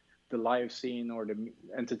 while the live scene or the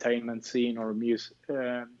entertainment scene or music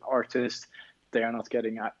artists, they are not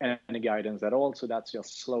getting any guidance at all. So that's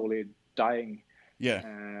just slowly dying. Yeah.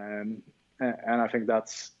 And I think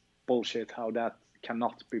that's bullshit how that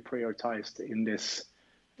cannot be prioritized in this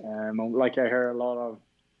moment. Like I hear a lot of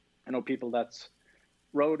people that's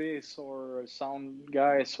roadies or sound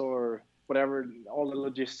guys or whatever, all the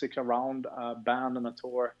logistics around a band and a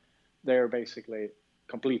tour, they're basically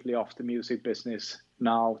completely off the music business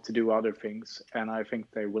now to do other things, and I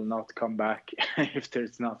think they will not come back if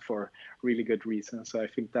it's not for really good reasons. So I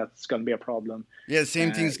think that's going to be a problem. Yeah, the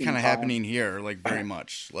same thing's kind of happening here, like very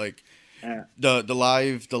much. Like the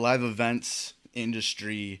live events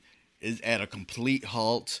industry is at a complete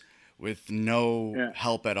halt with no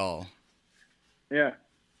help at all. Yeah,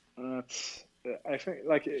 I think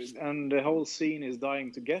and the whole scene is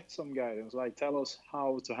dying to get some guidance. Like, tell us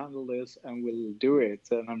how to handle this, and we'll do it.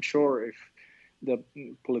 And I'm sure if the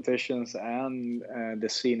politicians and the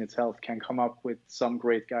scene itself can come up with some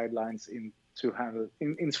great guidelines to handle.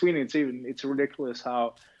 In Sweden, it's ridiculous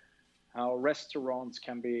how restaurants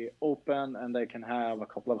can be open and they can have a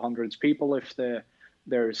couple of hundreds people if the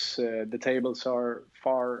tables are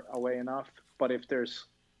far away enough. But if there's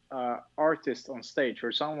artist on stage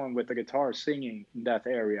or someone with a guitar singing in that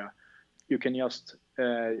area, you can just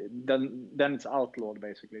then it's outlawed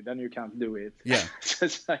basically. Then you can't do it. Yeah. So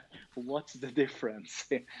it's like, what's the difference?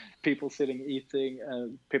 People sitting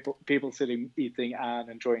eating, people sitting eating and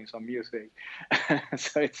enjoying some music.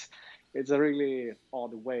 So it's a really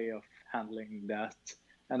odd way of handling that.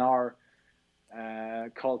 And our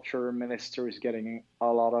culture minister is getting a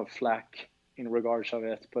lot of flack in regards of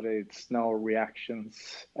it, but it's no reactions.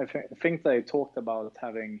 I think they talked about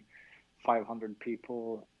having 500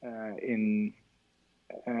 people in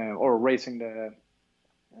or raising the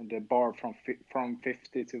bar from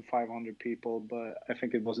 50 to 500 people, but I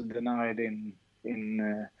think it was denied on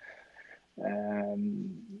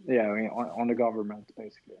the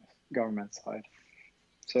government side.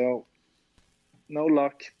 So no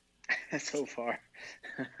luck so far.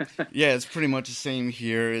 Yeah, it's pretty much the same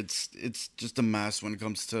here. It's just a mess when it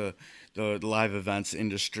comes to the live events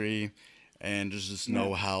industry, and there's just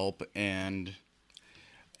no help, and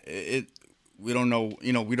it we don't know,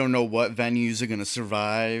 we don't know what venues are going to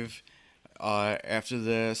survive after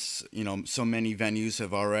this. So many venues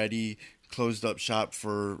have already closed up shop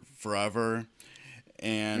for forever,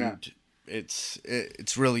 and it's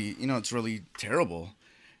really, it's really terrible,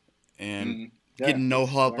 and getting no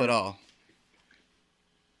help at all.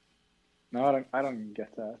 No, I don't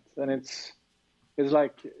get that, and it's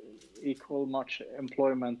like equal much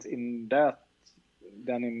employment in that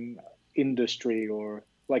than in industry, or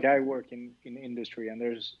like I work in industry, and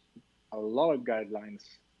there's a lot of guidelines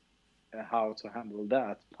how to handle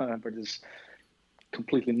that, but there's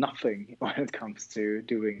completely nothing when it comes to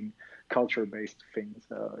doing culture-based things.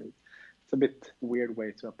 So it's a bit weird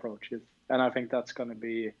way to approach it, and I think that's going to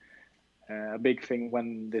be a big thing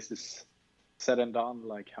when this is said and done,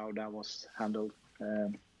 like how that was handled.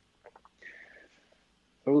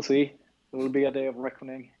 We'll see. It will be a day of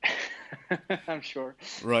reckoning. I'm sure.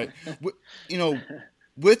 Right.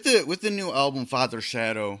 With the new album Father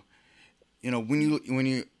Shadow, when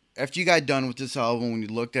you after you got done with this album, when you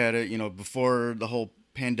looked at it, before the whole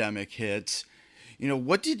pandemic hits,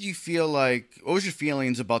 what did you feel like? What was your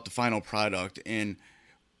feelings about the final product, and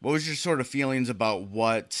what was your sort of feelings about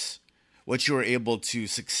what you were able to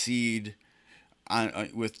succeed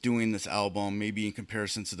on with doing this album, maybe in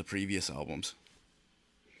comparison to the previous albums?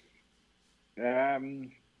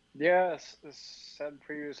 Yes, as said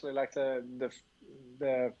previously, like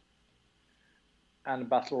the and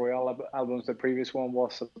Battle Royale albums, the previous one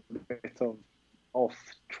was a bit of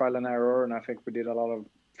trial and error, and I think we did a lot of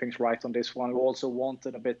things right on this one. We also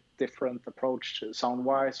wanted a bit different approach sound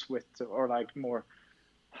wise, or like more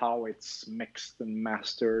how it's mixed and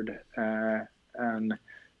mastered, and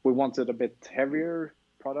we wanted a bit heavier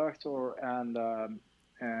product, and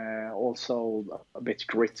also a bit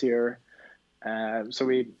grittier. So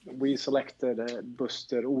we selected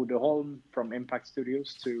Buster Odeholm from Impact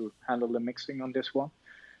Studios to handle the mixing on this one,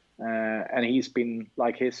 and he's been,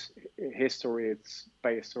 like, his history, it's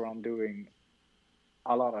based around doing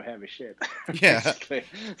a lot of heavy shit. Yeah. Basically.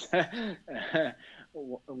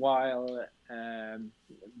 While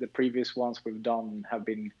the previous ones we've done have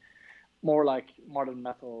been more like modern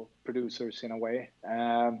metal producers in a way.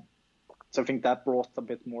 So I think that brought a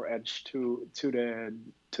bit more edge to the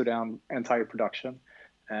entire production,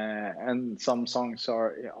 and some songs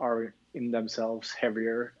are in themselves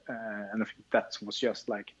heavier, and I think that was just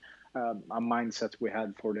like a mindset we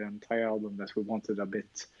had for the entire album, that we wanted a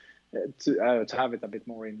bit to have it a bit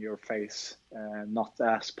more in your face, not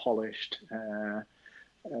as polished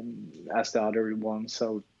as the other ones.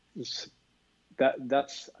 So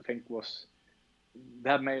that's I think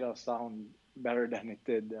that made us sound better than it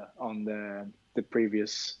did on the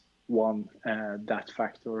previous one, that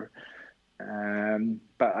factor.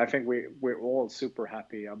 But I think we're all super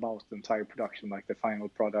happy about the entire production, like the final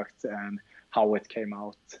product and how it came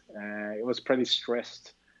out. It was pretty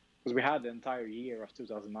stressed because we had the entire year of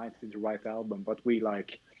 2019 to write the album, but we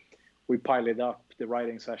piled up the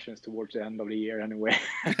writing sessions towards the end of the year anyway.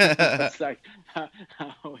 That's like how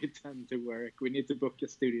we tend to work. We need to book a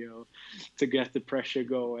studio to get the pressure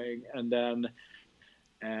going, and then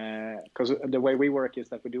because the way we work is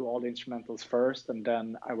that we do all the instrumentals first, and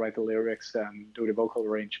then I write the lyrics and do the vocal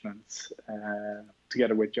arrangements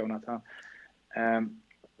together with Jonathan.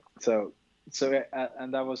 So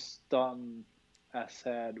and that was done, as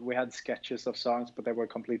said. We had sketches of songs, but they were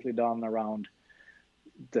completely done around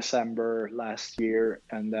December last year,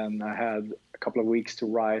 and then I had a couple of weeks to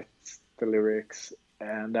write the lyrics,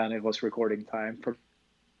 and then it was recording time for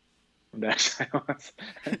that.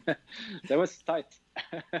 That was tight.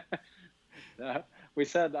 We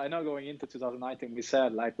said, I know going into 2019, we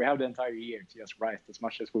said, like, we have the entire year to just write as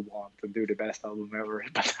much as we want and do the best album ever,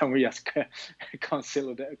 but then we just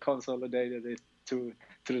consolidated it to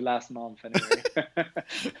the last month anyway.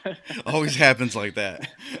 Always happens like that.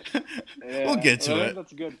 Yeah, we'll get to it.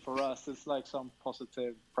 That's good for us. It's like some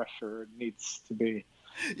positive pressure needs to be.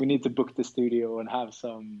 We need to book the studio and have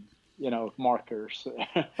some, markers.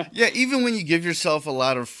 Yeah, even when you give yourself a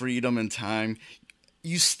lot of freedom and time,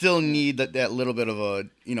 you still need that little bit of a,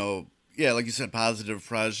 yeah, like you said, positive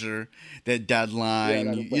pressure, that Yeah, deadline.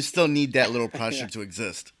 that You way. still need that little pressure Yeah, to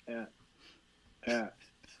exist. yeah, yeah.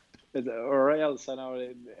 Or else I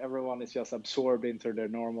know everyone is just absorbed into their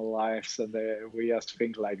normal lives, and we just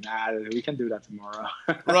think like, nah, we can do that tomorrow.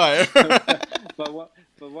 Right. but what,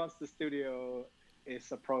 but once the studio is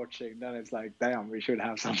approaching, then it's like, damn, we should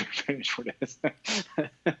have something finished for this.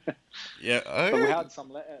 Yeah. But we Okay. had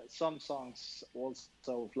some songs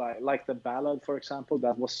also like the ballad, for example,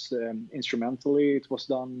 that was instrumentally it was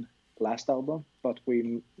done last album, but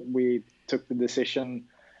we took the decision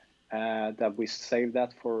that we saved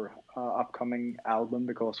that for upcoming album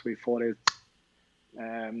because we thought it.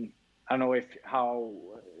 I don't know if how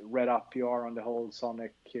read up you are on the whole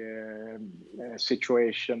Sonic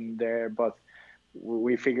situation there, but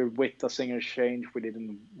we figured with the singer change, we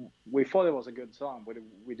didn't. We thought it was a good song, but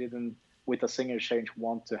we didn't. With the singer change,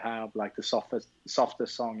 want to have like the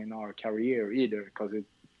softest song in our career either, because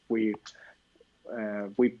we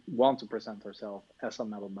want to present ourselves as a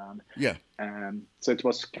metal band. Yeah. So it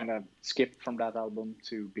was kind of skipped from that album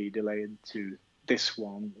to be delayed to this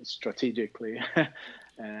one strategically.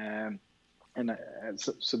 And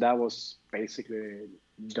so that was basically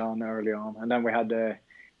done early on. And then we had the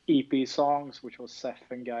EP songs, which was Seth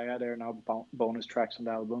and Gaia. They're now bonus tracks on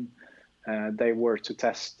the album. They were to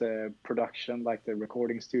test the production, like the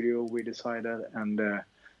recording studio, we decided, and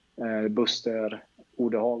Buster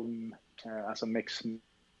Odeholm as a mix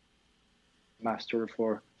master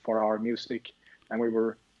for our music, and we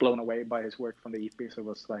were blown away by his work from the EP. So it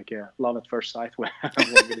was like love at first sight when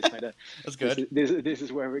we decided That's good. this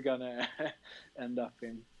is where we're gonna end up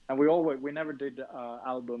in. And we never did an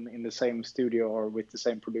album in the same studio or with the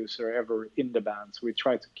same producer ever in the band. So we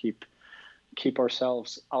try to keep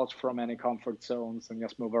ourselves out from any comfort zones and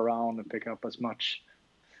just move around and pick up as much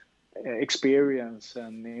experience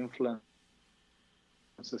and influences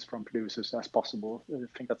from producers as possible. I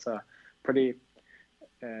think that's a pretty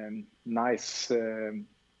nice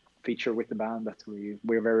feature with the band, that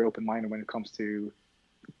we're very open-minded when it comes to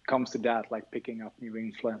that, like picking up new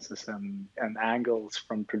influences and angles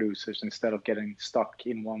from producers instead of getting stuck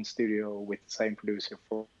in one studio with the same producer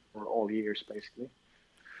for all years, basically.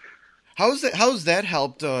 How's that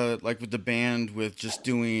helped like with the band with just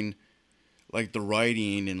doing like the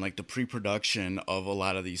writing and like the pre-production of a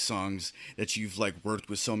lot of these songs that you've like worked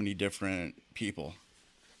with so many different people?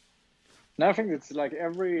 No, I think it's like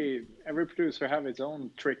every producer have its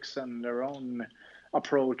own tricks and their own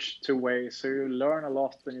approach to ways. So you learn a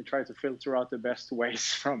lot and you try to filter out the best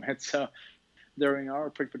ways from it. So during our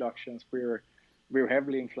pre-productions, we're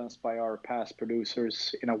heavily influenced by our past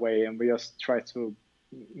producers in a way, and we just try to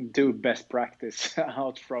do best practice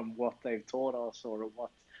out from what they've taught us or what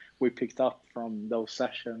we picked up from those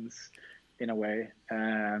sessions in a way.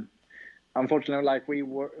 Unfortunately, like we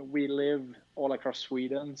live all across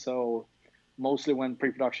Sweden, so mostly when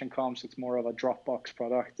pre-production comes, it's more of a Dropbox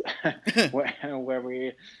product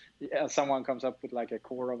where someone comes up with like a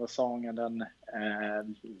core of a song, and then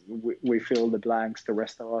we fill the blanks, the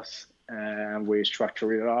rest of us, and we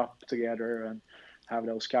structure it up together and have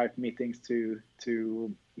those Skype meetings to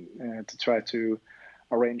try to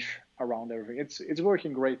arrange around everything. It's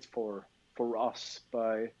working great for us,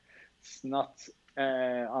 but it's not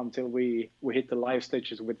until we hit the live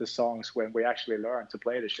stages with the songs when we actually learn to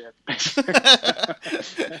play the shit.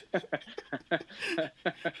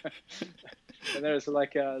 And there's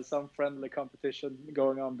like some friendly competition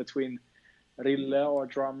going on between Rille, our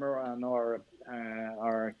drummer, and our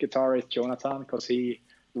guitarist Jonathan, because he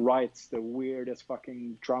writes the weirdest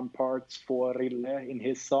fucking drum parts for Rille in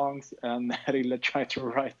his songs, and Rille tries to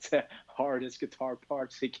write the hardest guitar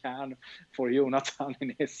parts he can for Jonathan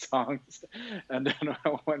in his songs. And then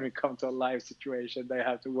when we come to a live situation, they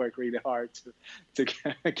have to work really hard to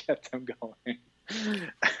get them going.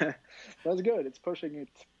 That's good. It's pushing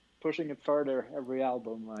it further every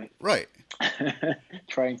album, like Right.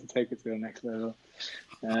 trying to take it to the next level.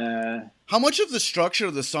 How much of the structure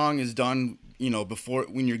of the song is done, before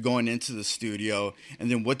when you're going into the studio,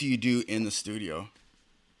 and then what do you do in the studio?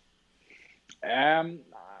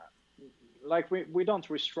 Like we don't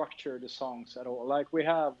restructure the songs at all. Like we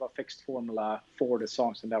have a fixed formula for the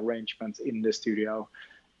songs and the arrangements in the studio.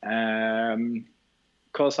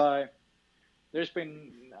 Because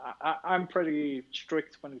I'm pretty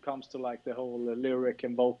strict when it comes to like the whole lyric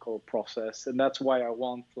and vocal process, and that's why I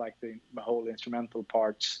want like the whole instrumental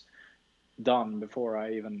parts done before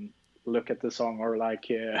I even look at the song, or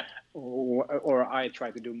like or I try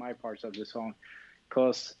to do my parts of the song,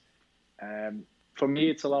 because for me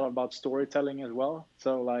it's a lot about storytelling as well.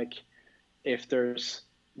 So like if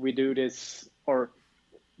we do this, or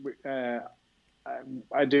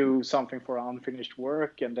I do something for unfinished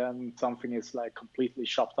work, and then something is like completely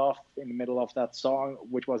chopped off in the middle of that song,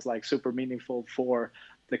 which was like super meaningful for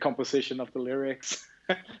the composition of the lyrics.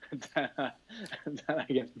 then, then I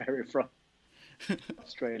get very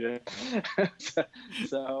frustrated. so,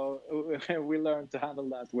 so we learned to handle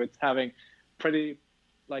that with having pretty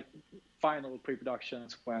like final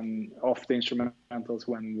pre-productions when of the instrumentals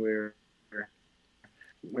when we're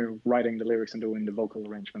writing the lyrics and doing the vocal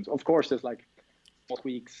arrangements. Of course, there's like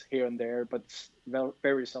tweaks here and there, but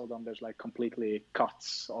very seldom there's like completely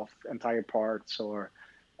cuts of entire parts or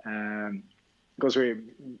because we're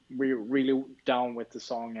really down with the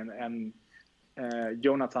song and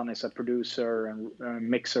Jonathan is a producer and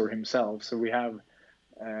mixer himself, so we have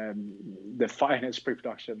the finest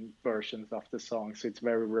pre-production versions of the song, so it's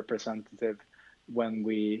very representative when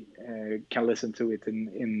we can listen to it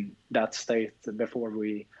in that state before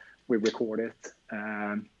we record it.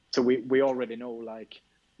 So we already know like,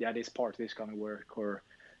 yeah, this part is gonna work, or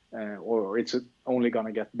it's only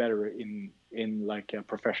gonna get better in like a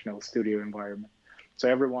professional studio environment. So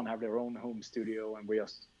everyone have their own home studio, and we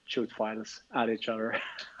just shoot files at each other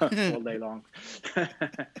all day long.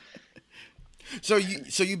 So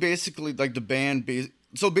you basically like the band.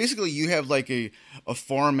 So basically, you have like a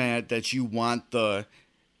format that you want the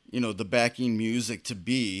the backing music to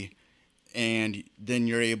be, and then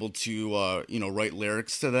you're able to write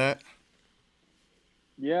lyrics to that.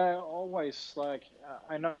 Yeah, always like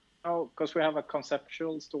I know because we have a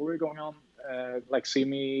conceptual story going on. Like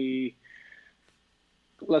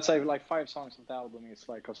let's say like 5 songs of the album is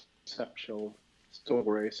like conceptual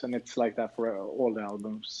stories, and it's like that for all the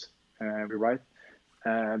albums we write.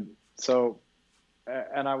 So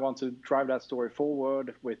and I want to drive that story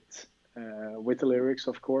forward with the lyrics,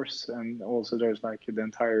 of course, and also there's like the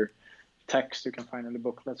entire text you can find in the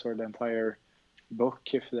booklets, or the entire book,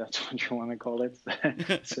 if that's what you want to call it.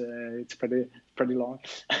 It's pretty long.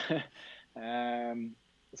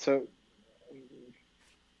 So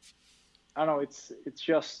I don't know, it's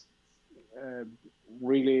just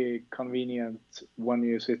really convenient when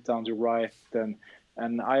you sit down to write,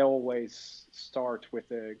 and I always start with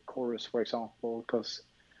the chorus, for example, because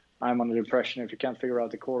I'm under the impression if you can't figure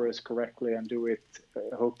out the chorus correctly and do it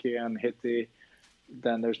hooky and hitty,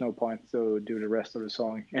 then there's no point to do the rest of the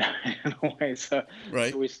song in a way. So,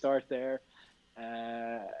 Right. So we start there,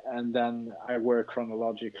 and then I work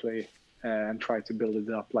chronologically and try to build it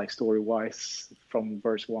up like story-wise from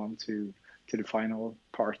verse 1 to the final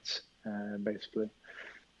part, basically.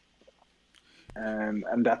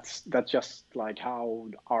 And that's just like how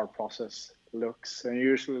our process looks. And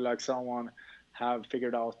usually, like someone have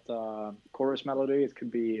figured out the chorus melody. It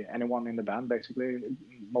could be anyone in the band, basically.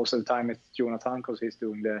 Most of the time, it's Jonathan because he's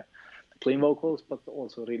doing the clean vocals, but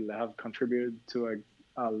also Rille have contributed to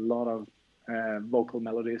a lot of vocal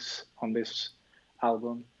melodies on this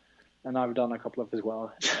album, and I've done a couple of as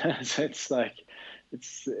well. So it's like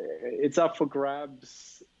it's up for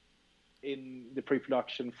grabs in the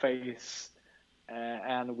pre-production phase.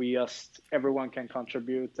 And everyone can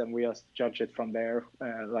contribute, and we just judge it from there.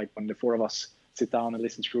 Like when the 4 of us sit down and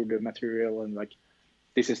listen through the material, and like,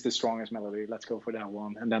 this is the strongest melody, let's go for that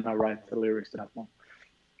one. And then I write the lyrics to that one.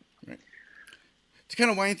 Right. To kind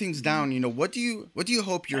of wind things down, what do you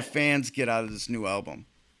hope your fans get out of this new album?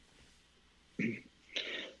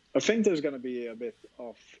 I think there's going to be a bit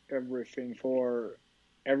of everything for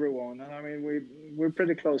everyone, and I mean we're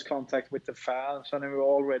pretty close contact with the fans, and we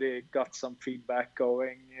already got some feedback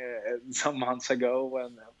going some months ago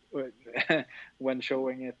when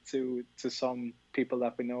showing it to some people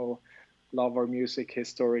that we know love our music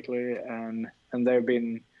historically, and they've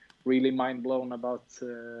been really mind blown about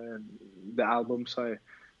the album. So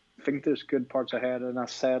I think there's good parts ahead, and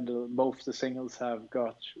as said, both the singles have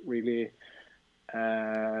got really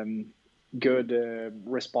good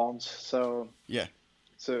response. So yeah.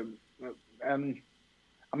 So, I mean,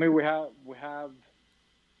 we have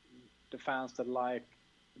the fans that like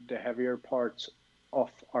the heavier parts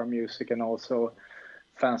of our music, and also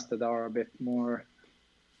fans that are a bit more.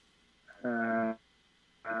 There's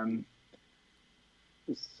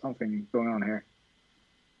something going on here.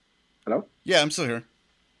 Hello? Yeah, I'm still here.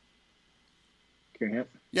 Can you hear?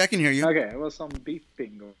 Yeah, I can hear you. Okay, it was some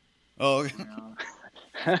beeping going. Oh.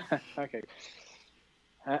 Okay.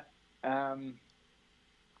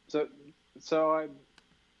 So I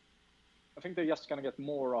think they're just gonna get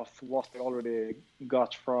more of what they already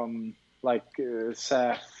got from like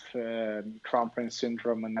Seth, Crown Prince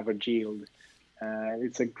Syndrome, and Never Yield.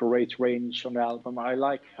 It's a great range on the album. I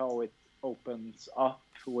like how it opens up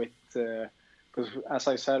with because as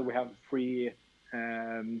I said, we have 3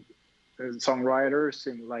 songwriters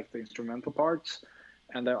in like the instrumental parts,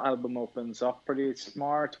 and the album opens up pretty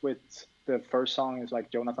smart with the first song is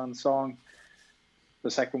like Jonathan's song,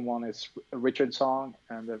 the second one is Richard's song,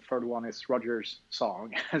 and the third one is Roger's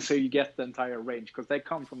song. So you get the entire range because they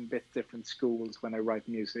come from a bit different schools when they write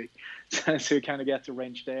music. So you kind of get the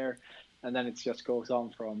range there, and then it just goes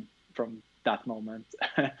on from that moment.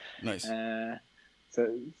 Nice.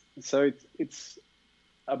 So it's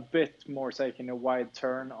a bit more taking a wide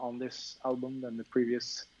turn on this album than the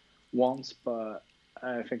previous ones, but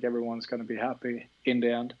I think everyone's going to be happy in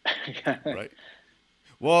the end. Right.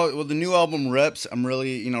 Well, the new album rips. I'm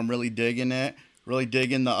really digging it. Really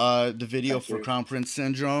digging the video for Crown Prince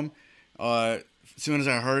Syndrome. As soon as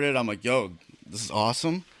I heard it, I'm like, yo, this is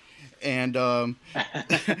awesome. And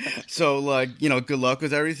so like, good luck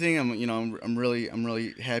with everything. I'm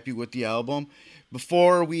really happy with the album.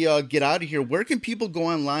 Before we get out of here, where can people go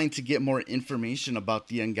online to get more information about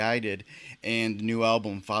The Unguided and the new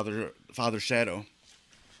album, Father Shadow?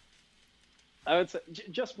 I would say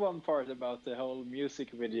just one part about the whole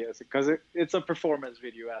music videos, because it's a performance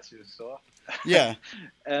video, as you saw. Yeah.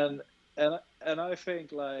 and I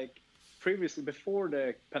think like previously, before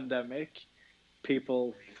the pandemic,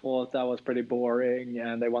 people thought that was pretty boring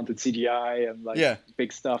and they wanted CGI and like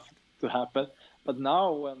big stuff to happen. But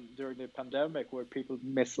now, during the pandemic, where people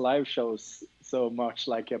miss live shows so much,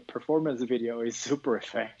 like a performance video is super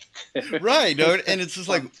effective. Right, dude. And it's just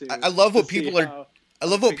like I love what people are. I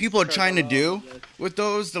love what people are trying to do with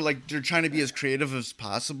those. They're trying to be as creative as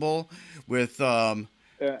possible with having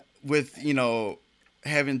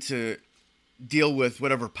to deal with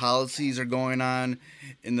whatever policies are going on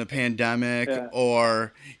in the pandemic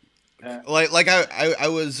or like I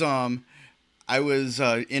was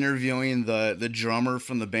interviewing the drummer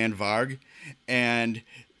from the band Varg, and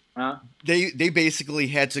they basically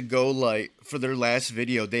had to go like for their last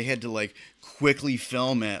video they had to like quickly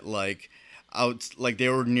film it like out like they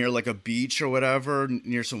were near like a beach or whatever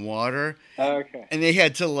near some water. Okay. And they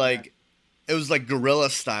had to like it was like guerrilla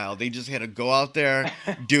style. They just had to go out there,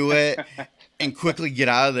 do it, and quickly get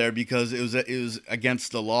out of there because it was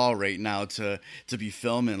against the law right now to be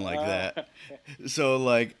filming like that. So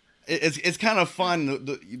like it's kind of fun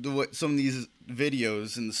the some of these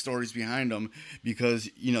videos and the stories behind them because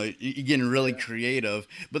you're getting really creative.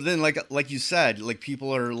 But then like you said, like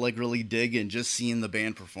people are like really digging just seeing the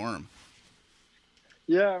band perform.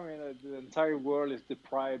 Yeah, I mean, the entire world is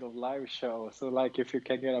deprived of live shows. So, like, if you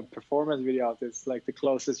can get a performance video out, it's like the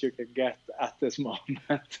closest you can get at this moment.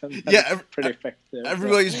 Yeah, pretty effective.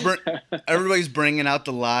 Everybody's bringing out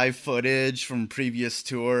the live footage from previous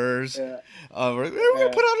tours. Yeah. We're gonna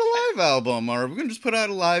put out a live album, or we're gonna just put out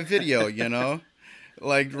a live video.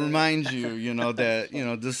 Like remind you,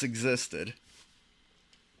 that this existed.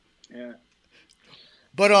 Yeah.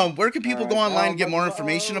 But where can people go online and get more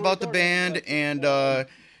information about the band and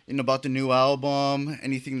about the new album,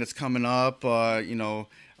 anything that's coming up,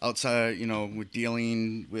 outside, with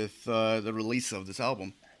dealing with the release of this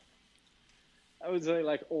album? I would say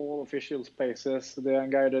like all official spaces.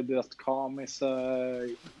 TheUnguided.com is a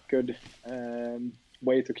good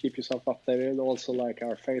way to keep yourself updated. Also like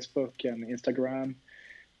our Facebook and Instagram.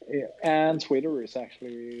 And Twitter is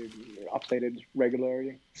actually updated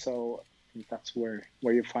regularly. So I think that's where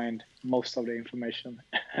you find most of the information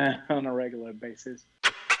on a regular basis.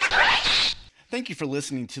 Thank you for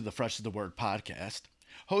listening to the Fresh is the Word podcast,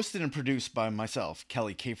 hosted and produced by myself,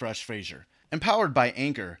 Kelly K. Fresh Frazier, empowered by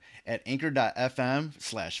Anchor at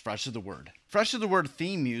anchor.fm/freshoftheword. Fresh is the Word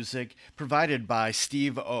theme music provided by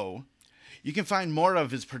Steve O. You can find more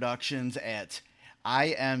of his productions at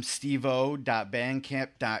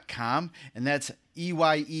iamsteveo.bandcamp.com, and that's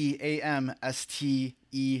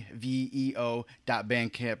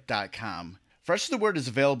EYEAMSTEVEO.bandcamp.com. Fresh is the Word is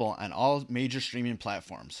available on all major streaming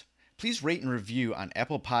platforms. Please rate and review on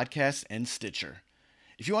Apple Podcasts and Stitcher.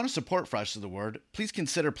 If you want to support Fresh is the Word, please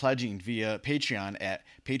consider pledging via Patreon at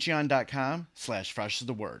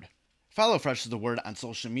patreon.com/freshoftheword. Follow Fresh is the Word on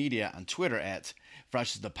social media on Twitter at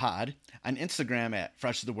Fresh is the Pod, on Instagram at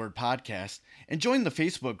Fresh is the Word Podcast, and join the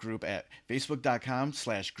Facebook group at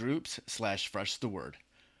facebook.com/groups/Fresh is the Word.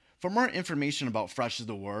 For more information about Fresh is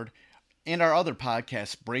the Word and our other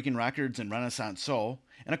podcasts, Breaking Records and Renaissance Soul,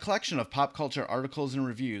 and a collection of pop culture articles and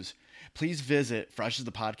reviews, please visit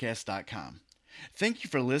freshasthepodcast.com. Thank you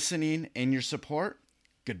for listening and your support.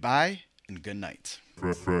 Goodbye and good night.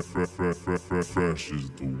 Fresh is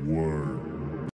the word.